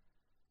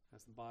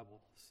 as the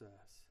Bible says.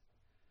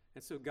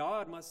 And so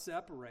God must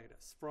separate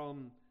us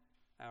from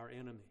our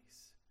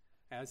enemies,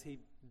 as He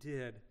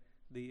did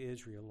the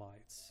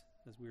Israelites,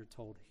 as we are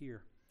told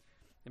here.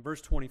 In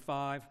verse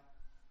 25,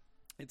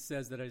 it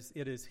says that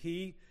it is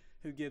He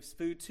who gives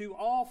food to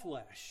all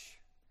flesh,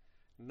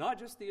 not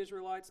just the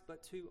Israelites,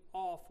 but to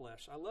all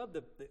flesh. I love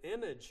the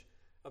image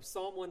of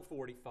Psalm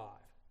 145.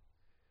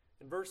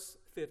 In verse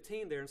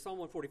 15 there, in Psalm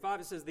 145,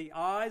 it says, the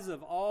eyes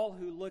of all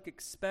look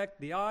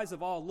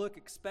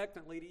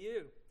expectantly to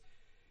you.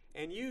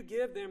 And you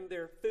give them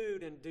their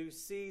food in due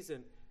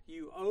season.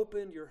 You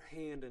opened your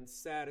hand and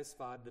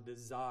satisfied the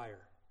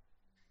desire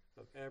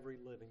of every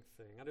living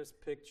thing. I just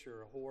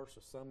picture a horse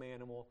or some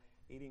animal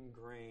eating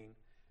grain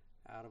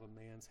out of a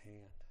man's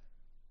hand.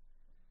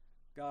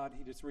 God,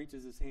 He just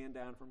reaches His hand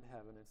down from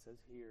heaven and says,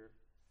 here,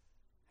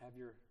 have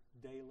your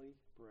daily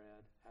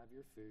bread, have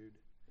your food.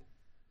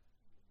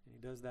 And He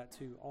does that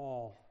to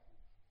all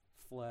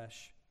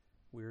flesh,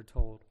 we are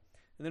told.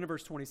 And then in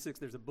verse 26,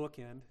 there's a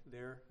bookend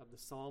there of the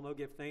psalm. Oh,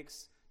 give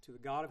thanks to the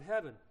God of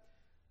heaven,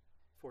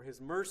 for His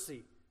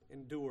mercy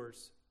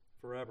endures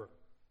forever.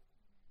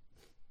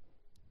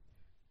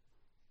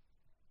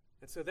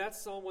 And so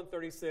that's Psalm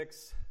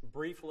 136,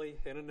 briefly,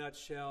 in a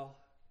nutshell.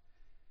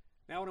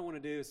 Now what I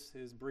want to do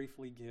is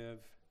briefly give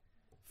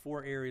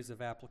 4 areas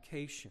of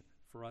application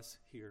for us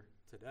here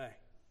today.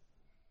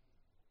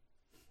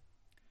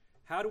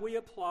 How do we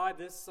apply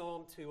this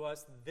psalm to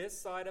us this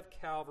side of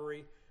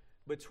Calvary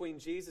between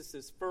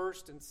Jesus'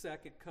 first and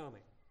second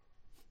coming?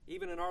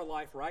 Even in our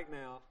life right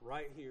now,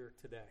 right here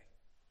today.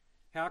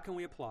 How can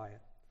we apply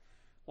it?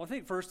 Well, I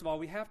think first of all,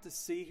 we have to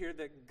see here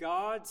that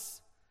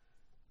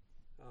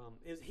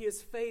He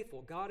is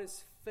faithful. God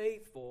is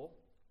faithful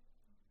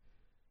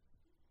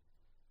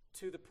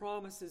to the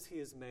promises He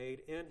has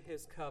made in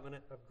His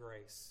covenant of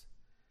grace.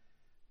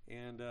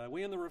 And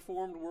we in the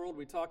Reformed world,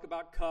 we talk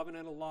about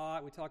covenant a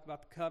lot. We talk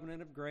about the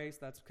covenant of grace.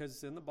 That's because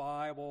it's in the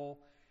Bible.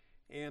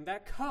 And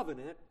that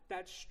covenant,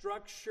 that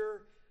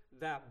structure,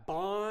 that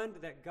bond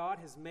that God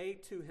has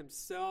made to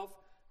Himself,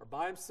 or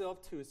by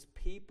Himself to His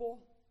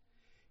people,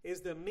 is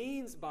the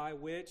means by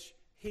which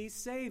He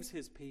saves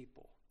His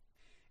people.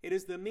 It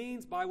is the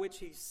means by which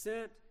He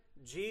sent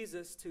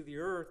Jesus to the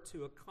earth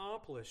to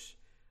accomplish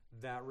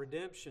that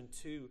redemption,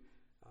 to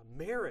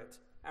merit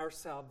our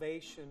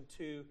salvation,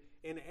 to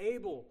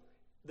enable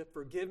the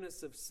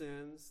forgiveness of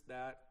sins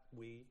that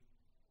we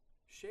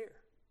share.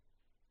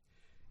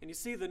 And you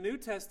see, the New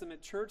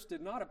Testament church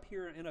did not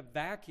appear in a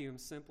vacuum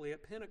simply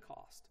at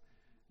Pentecost.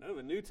 No,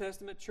 the New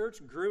Testament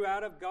church grew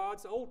out of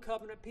God's Old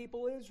Covenant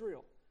people,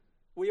 Israel.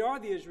 We are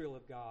the Israel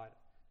of God,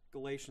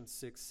 Galatians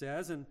 6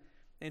 says.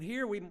 And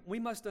here we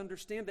must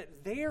understand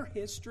that their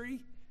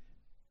history,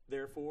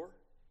 therefore,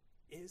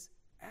 is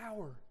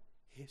our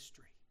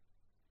history.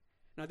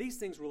 Now, these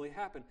things really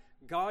happened.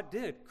 God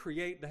did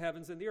create the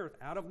heavens and the earth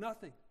out of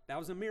nothing. That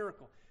was a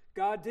miracle.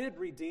 God did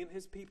redeem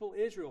his people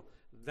Israel.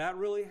 That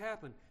really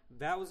happened.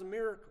 That was a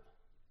miracle.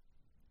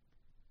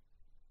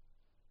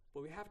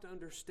 But we have to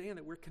understand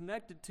that we're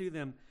connected to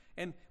them.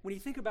 And when you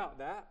think about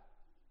that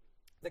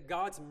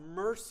God's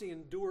mercy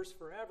endures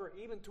forever,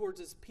 even towards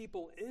his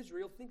people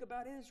Israel, think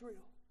about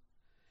Israel.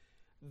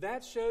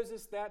 That shows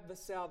us that the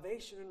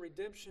salvation and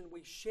redemption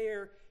we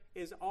share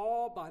is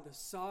all by the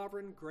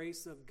sovereign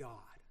grace of God.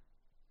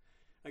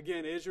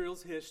 Again,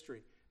 Israel's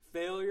history.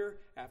 Failure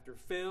after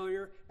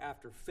failure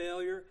after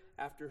failure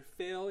after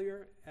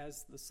failure.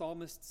 As the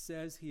psalmist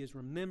says, he has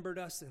remembered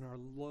us in our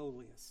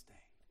lowly estate.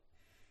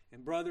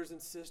 And brothers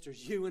and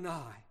sisters, you and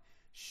I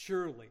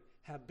surely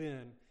have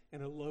been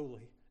in a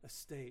lowly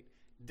estate.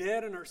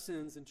 Dead in our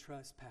sins and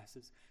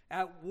trespasses.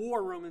 At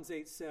war, Romans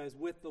 8 says,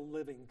 with the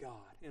living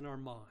God in our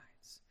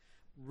minds.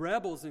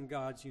 Rebels in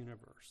God's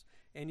universe.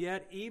 And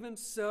yet, even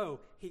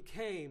so, he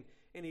came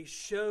and he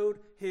showed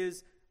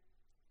his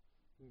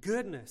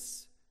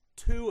goodness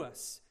to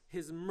us,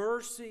 his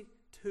mercy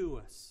to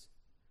us.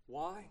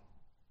 Why?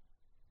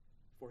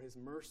 For his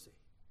mercy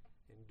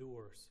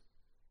endures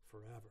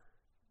forever.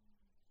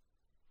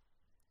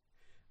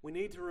 We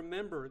need to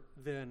remember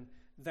then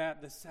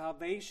that the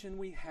salvation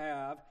we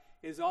have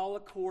is all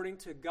according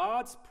to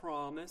God's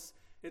promise.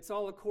 It's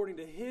all according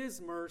to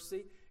his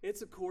mercy.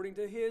 It's according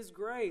to his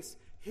grace,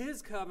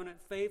 his covenant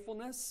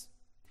faithfulness,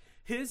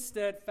 his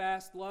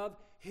steadfast love,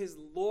 his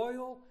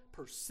loyal,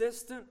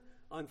 persistent,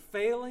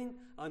 unfailing,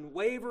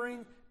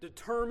 unwavering,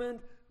 determined,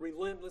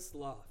 relentless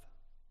love.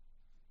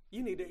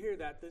 You need to hear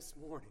that this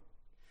morning.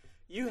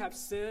 You have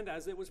sinned,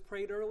 as it was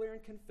prayed earlier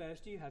and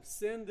confessed. You have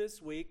sinned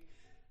this week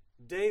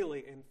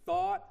daily in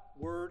thought,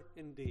 word,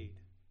 and deed.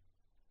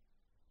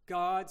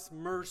 God's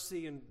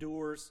mercy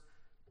endures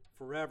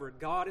forever.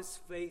 God is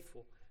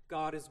faithful.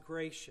 God is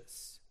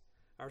gracious.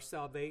 Our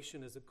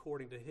salvation is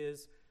according to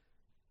his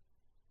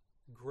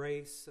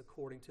grace,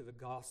 according to the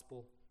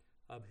gospel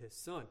of his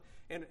Son.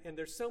 And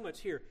there's so much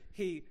here.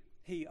 He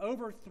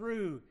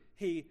overthrew,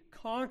 he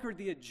conquered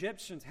the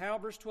Egyptians. How,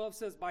 verse 12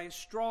 says, by his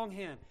strong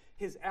hand,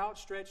 his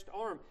outstretched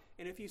arm.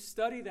 And if you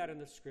study that in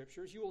the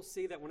Scriptures, you will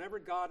see that whenever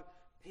God,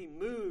 he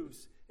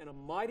moves in a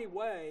mighty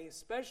way,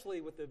 especially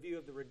with the view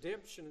of the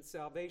redemption and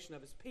salvation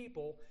of his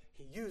people,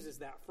 he uses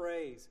that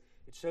phrase.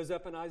 It shows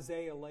up in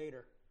Isaiah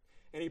later.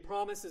 And he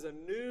promises a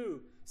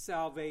new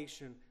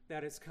salvation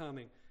that is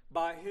coming.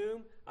 By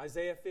whom?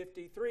 Isaiah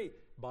 53.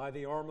 By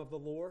the arm of the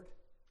Lord.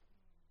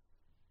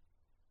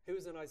 Who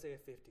is in Isaiah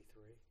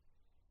 53?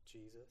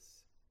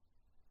 Jesus.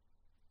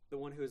 The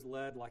one who is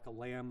led like a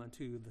lamb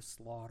unto the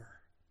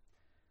slaughter.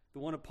 The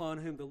one upon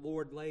whom the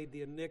Lord laid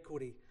the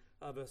iniquity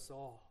of us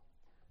all.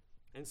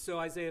 And so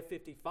Isaiah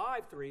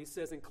 55:3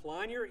 says,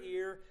 incline your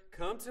ear,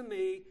 come to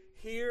me,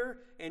 hear,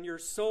 and your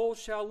soul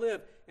shall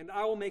live, and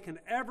I will make an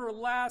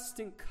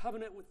everlasting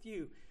covenant with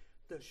you,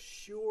 the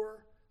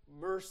sure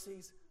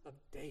mercies of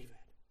David.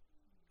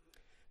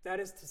 That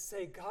is to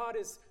say, God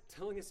is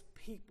telling his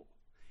people,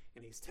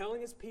 and he's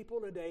telling his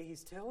people today,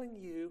 he's telling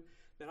you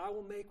that I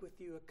will make with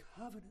you a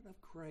covenant of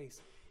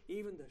grace,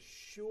 even the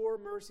sure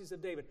mercies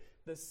of David.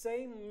 The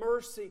same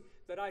mercy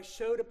that I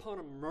showed upon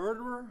a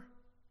murderer,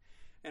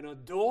 an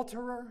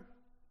adulterer,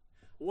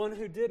 one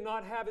who did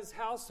not have his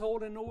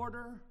household in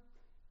order.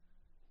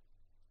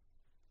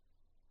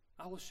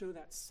 I will show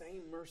that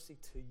same mercy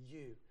to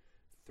you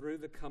through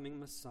the coming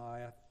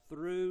Messiah,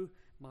 through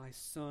my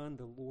Son,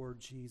 the Lord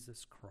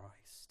Jesus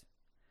Christ.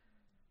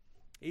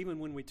 Even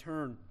when we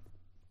turn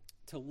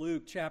to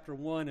Luke chapter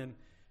 1, and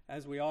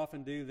as we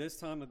often do this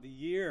time of the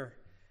year,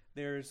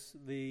 there's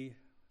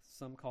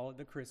some call it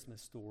the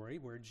Christmas story,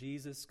 where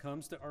Jesus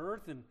comes to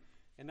earth and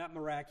in that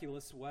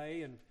miraculous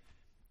way, and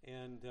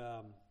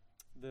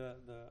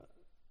the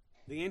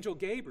angel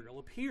Gabriel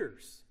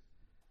appears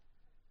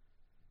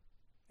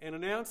and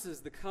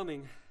announces the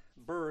coming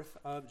birth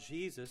of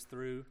Jesus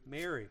through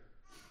Mary.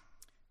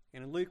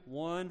 And in Luke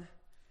 1,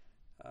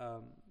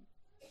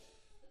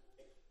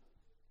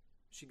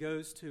 she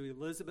goes to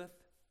Elizabeth.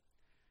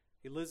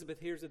 Elizabeth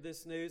hears of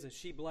this news, and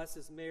she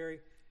blesses Mary.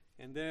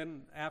 And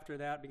then after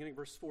that, beginning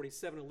verse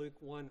 47 of Luke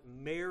 1,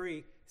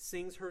 Mary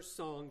sings her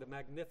song, the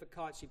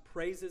Magnificat. She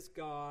praises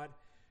God.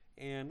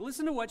 And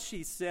listen to what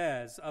she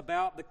says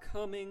about the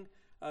coming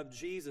of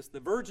Jesus, the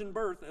virgin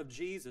birth of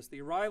Jesus,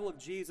 the arrival of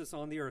Jesus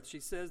on the earth.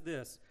 She says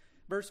this,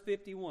 verse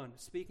 51,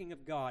 speaking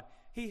of God,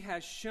 he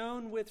has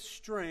shown with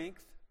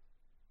strength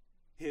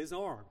his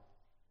arm.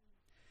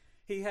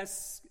 He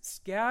has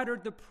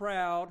scattered the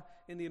proud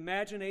in the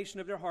imagination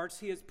of their hearts.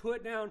 He has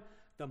put down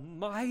the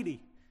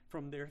mighty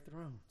from their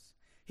thrones.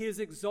 He has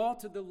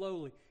exalted the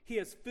lowly. He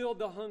has filled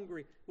the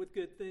hungry with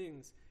good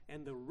things,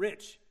 and the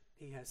rich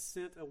he has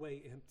sent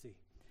away empty.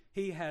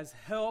 He has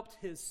helped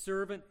his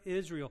servant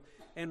Israel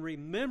in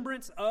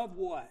remembrance of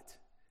what?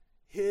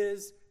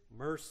 His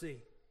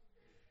mercy.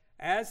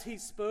 as he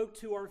spoke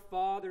to our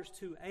fathers,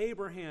 to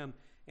Abraham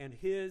and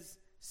his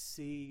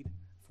seed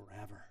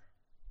forever.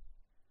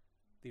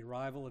 The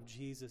arrival of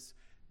Jesus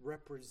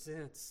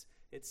represents,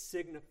 it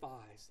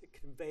signifies, it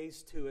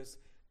conveys to us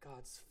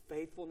God's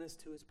faithfulness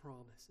to his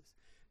promises,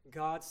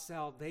 God's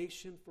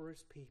salvation for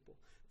his people,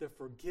 the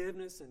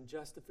forgiveness and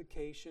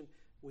justification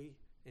we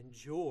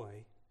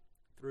enjoy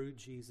through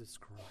Jesus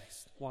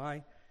Christ.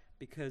 Why?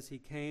 Because he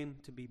came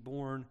to be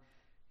born.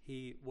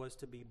 He was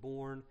to be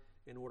born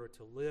in order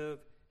to live.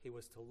 He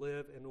was to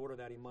live in order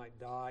that he might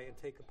die and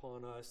take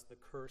upon us the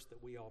curse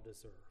that we all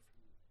deserve.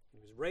 He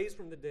was raised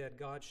from the dead,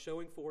 God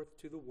showing forth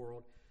to the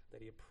world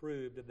that he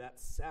approved of that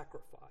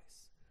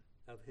sacrifice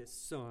of his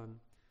Son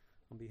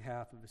on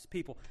behalf of his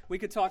people. We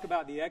could talk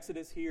about the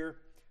Exodus here.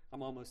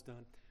 I'm almost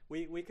done.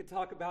 We could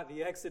talk about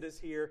the Exodus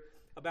here,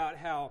 about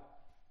how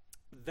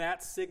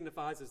that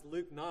signifies, as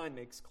Luke 9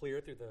 makes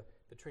clear through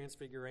the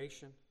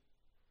transfiguration.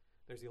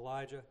 There's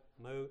Elijah,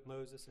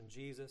 Moses, and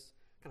Jesus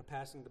kind of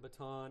passing the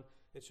baton.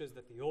 It shows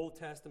that the Old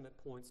Testament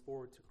points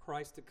forward to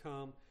Christ to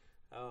come.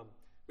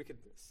 We could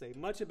say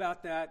much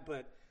about that,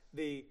 but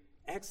the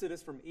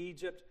Exodus from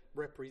Egypt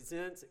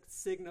represents, it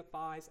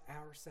signifies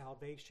our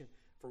salvation.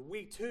 For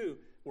we too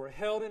were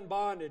held in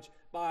bondage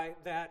by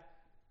that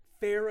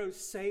Pharaoh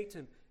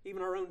Satan.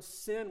 Even our own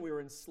sin, we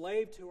were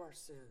enslaved to our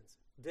sins,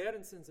 dead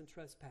in sins and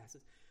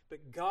trespasses.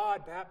 But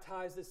God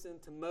baptized us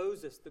into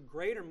Moses, the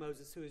greater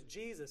Moses, who is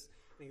Jesus.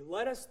 And he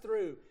led us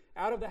through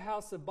out of the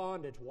house of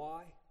bondage.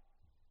 Why?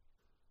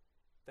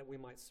 That we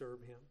might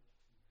serve him.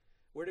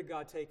 Where did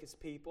God take his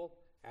people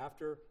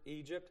after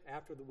Egypt,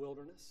 after the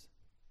wilderness?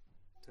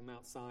 To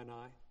Mount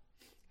Sinai.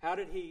 How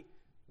did he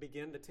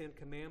begin the Ten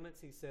Commandments?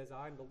 He says,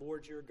 I am the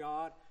Lord your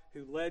God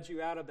who led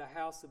you out of the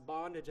house of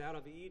bondage, out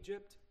of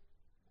Egypt.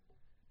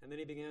 And then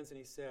he begins and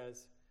he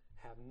says,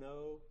 have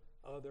no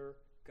other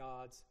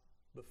gods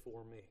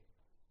before me.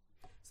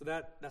 So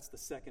that's the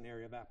second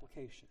area of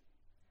application.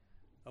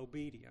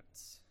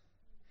 Obedience.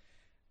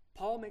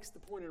 Paul makes the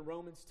point in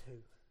Romans 2.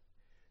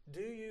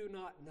 Do you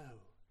not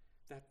know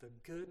that the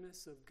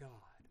goodness of God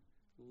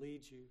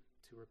leads you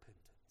to repentance?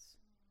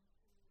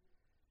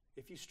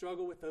 If you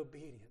struggle with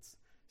obedience,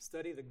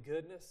 study the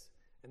goodness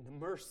and the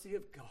mercy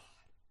of God.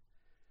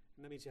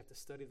 And that means you have to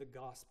study the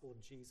gospel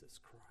of Jesus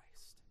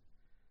Christ.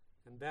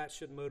 And that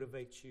should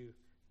motivate you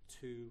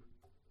to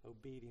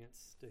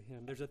obedience to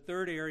him. There's a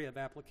third area of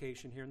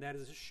application here, and that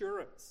is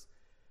assurance.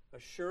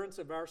 Assurance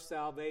of our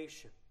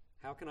salvation.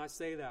 How can I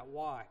say that?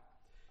 Why?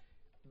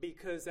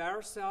 Because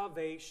our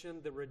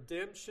salvation, the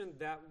redemption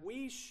that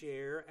we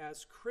share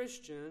as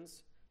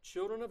Christians,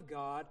 children of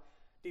God,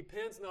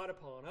 depends not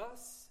upon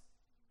us,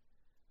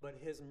 but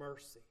his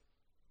mercy.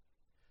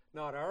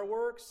 Not our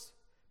works,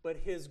 but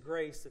his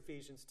grace,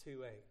 Ephesians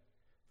 2:8.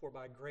 For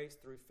by grace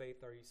through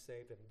faith are you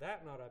saved, and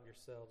that not of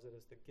yourselves, it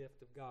is the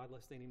gift of God,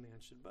 lest any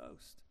man should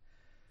boast.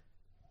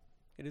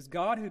 It is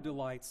God who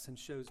delights and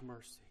shows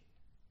mercy.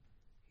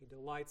 He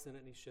delights in it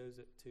and he shows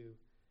it to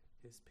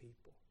his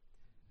people.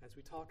 As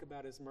we talk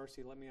about his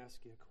mercy, let me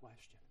ask you a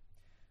question.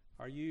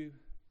 Are you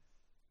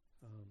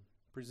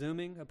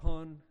presuming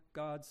upon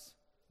God's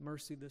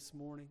mercy this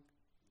morning?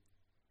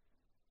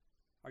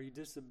 Are you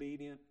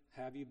disobedient?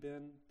 Have you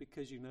been,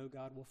 because you know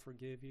God will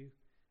forgive you?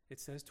 It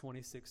says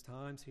 26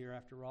 times here,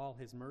 after all,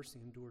 his mercy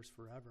endures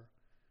forever.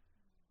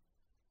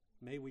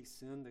 May we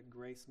sin that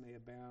grace may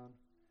abound.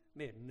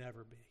 May it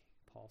never be,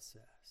 Paul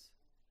says.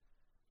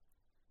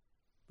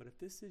 But if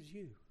this is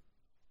you,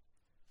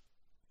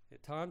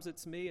 at times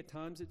it's me, at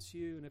times it's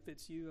you, and if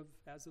it's you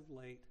as of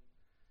late,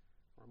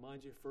 I'll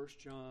remind you of 1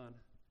 John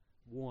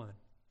 1,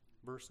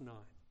 verse 9.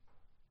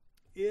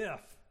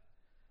 If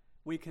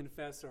we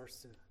confess our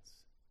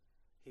sins,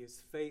 he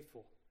is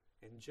faithful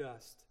and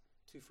just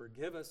to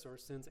forgive us our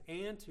sins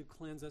and to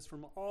cleanse us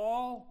from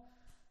all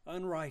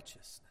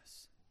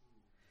unrighteousness.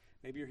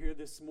 Maybe you're here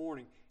this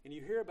morning and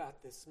you hear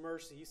about this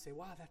mercy. You say,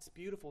 wow, that's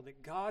beautiful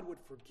that God would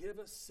forgive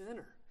a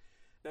sinner,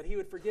 that he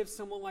would forgive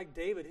someone like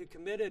David who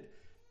committed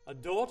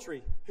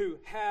adultery, who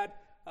had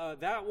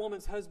that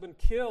woman's husband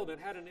killed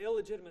and had an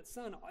illegitimate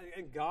son.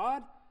 And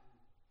God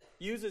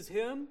uses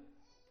him.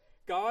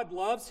 God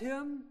loves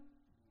him.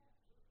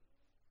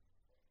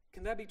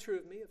 Can that be true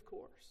of me? Of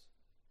course.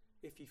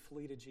 If you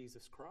flee to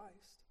Jesus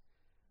Christ.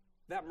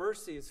 That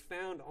mercy is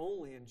found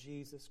only in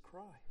Jesus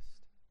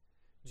Christ.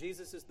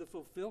 Jesus is the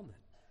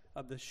fulfillment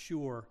of the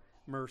sure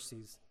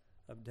mercies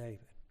of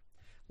David.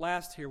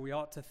 Last here, we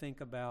ought to think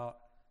about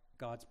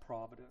God's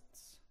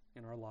providence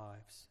in our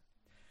lives.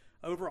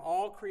 Over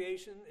all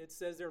creation, it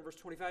says there in verse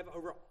 25,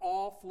 over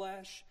all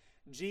flesh,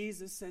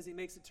 Jesus says he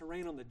makes it to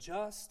rain on the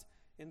just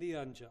and the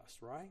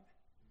unjust, right?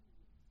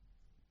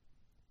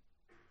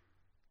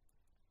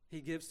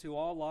 He gives to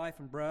all life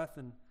and breath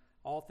and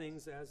all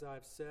things, as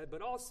I've said,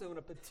 but also in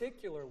a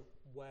particular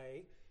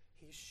way,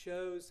 he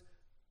shows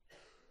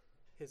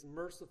his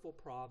merciful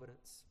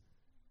providence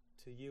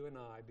to you and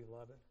I,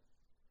 beloved,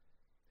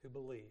 who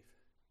believe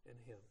in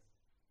him.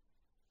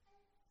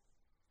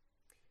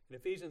 In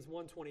Ephesians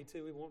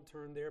 1:22, we won't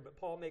turn there, but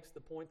Paul makes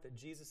the point that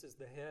Jesus is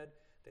the head,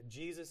 that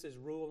Jesus is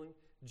ruling,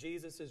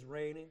 Jesus is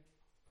reigning.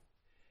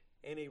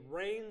 and He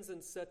reigns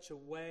in such a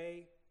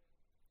way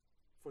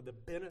for the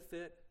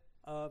benefit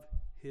of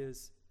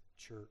His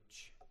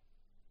church.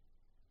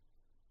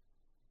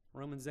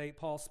 Romans 8,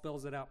 Paul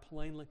spells it out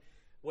plainly.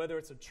 Whether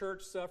it's a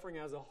church suffering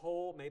as a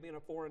whole, maybe in a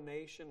foreign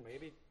nation,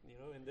 maybe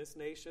in this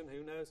nation,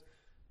 who knows,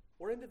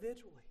 or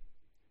individually.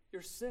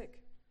 You're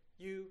sick.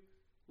 You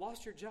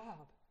lost your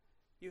job.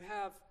 You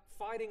have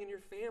fighting in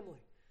your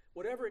family.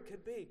 Whatever it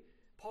could be.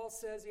 Paul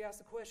says, he asks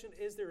the question,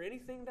 is there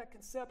anything that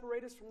can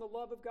separate us from the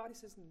love of God? He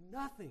says,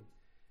 nothing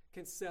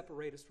can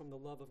separate us from the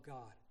love of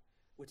God,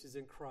 which is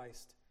in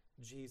Christ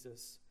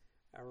Jesus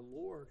our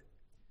Lord.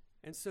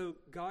 And so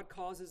God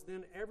causes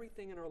then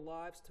everything in our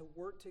lives to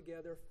work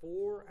together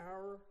for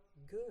our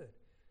good,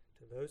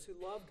 to those who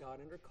love God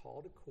and are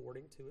called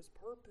according to His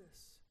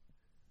purpose.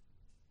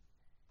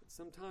 But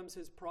sometimes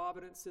His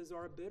providences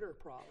are a bitter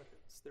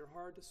providence. They're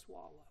hard to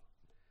swallow,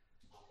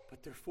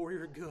 but they're for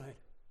your good.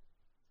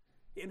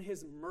 In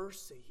His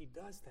mercy, He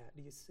does that.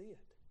 Do you see it?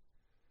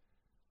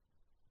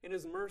 In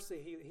His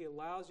mercy, He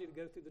allows you to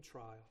go through the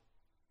trial.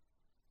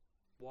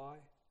 Why?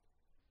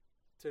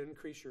 To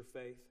increase your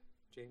faith.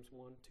 James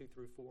 1, 2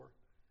 through 4.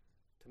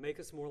 To make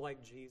us more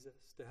like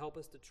Jesus. To help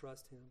us to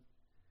trust Him.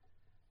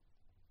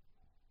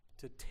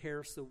 To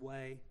tear us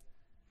away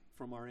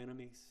from our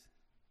enemies.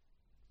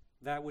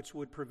 That which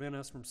would prevent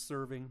us from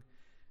serving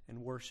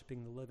and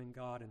worshiping the living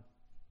God. And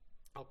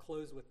I'll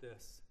close with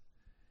this.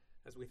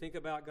 As we think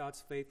about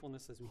God's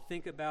faithfulness, as we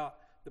think about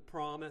the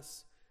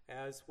promise,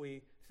 as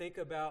we think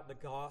about the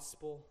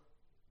gospel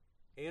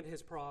and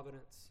His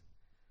providence,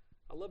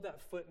 I love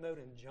that footnote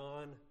in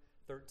John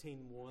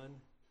 13:1.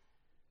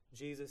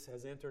 Jesus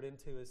has entered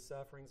into His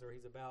sufferings, or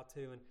He's about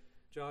to, and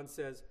John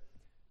says,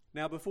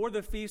 now before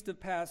the feast of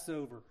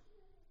Passover,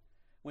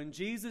 when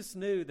Jesus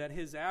knew that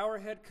His hour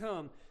had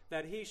come,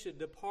 that He should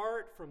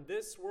depart from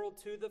this world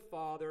to the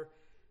Father,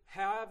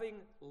 having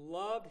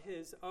loved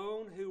His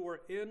own who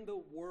were in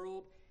the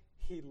world,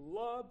 He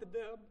loved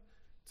them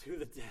to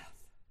the death.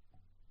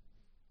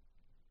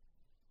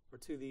 Or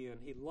to the end.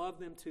 He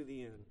loved them to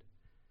the end.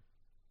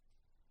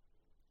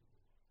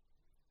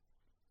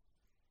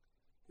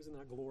 Isn't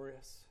that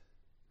glorious?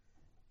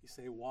 You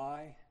say,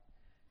 why?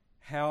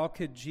 How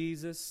could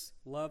Jesus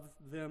love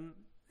them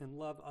and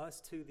love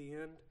us to the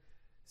end?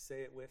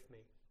 Say it with me.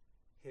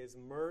 His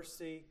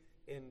mercy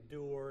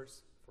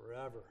endures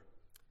forever.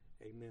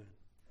 Amen.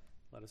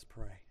 Let us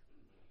pray.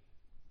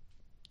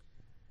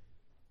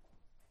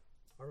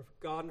 Our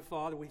God and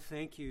Father, we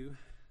thank You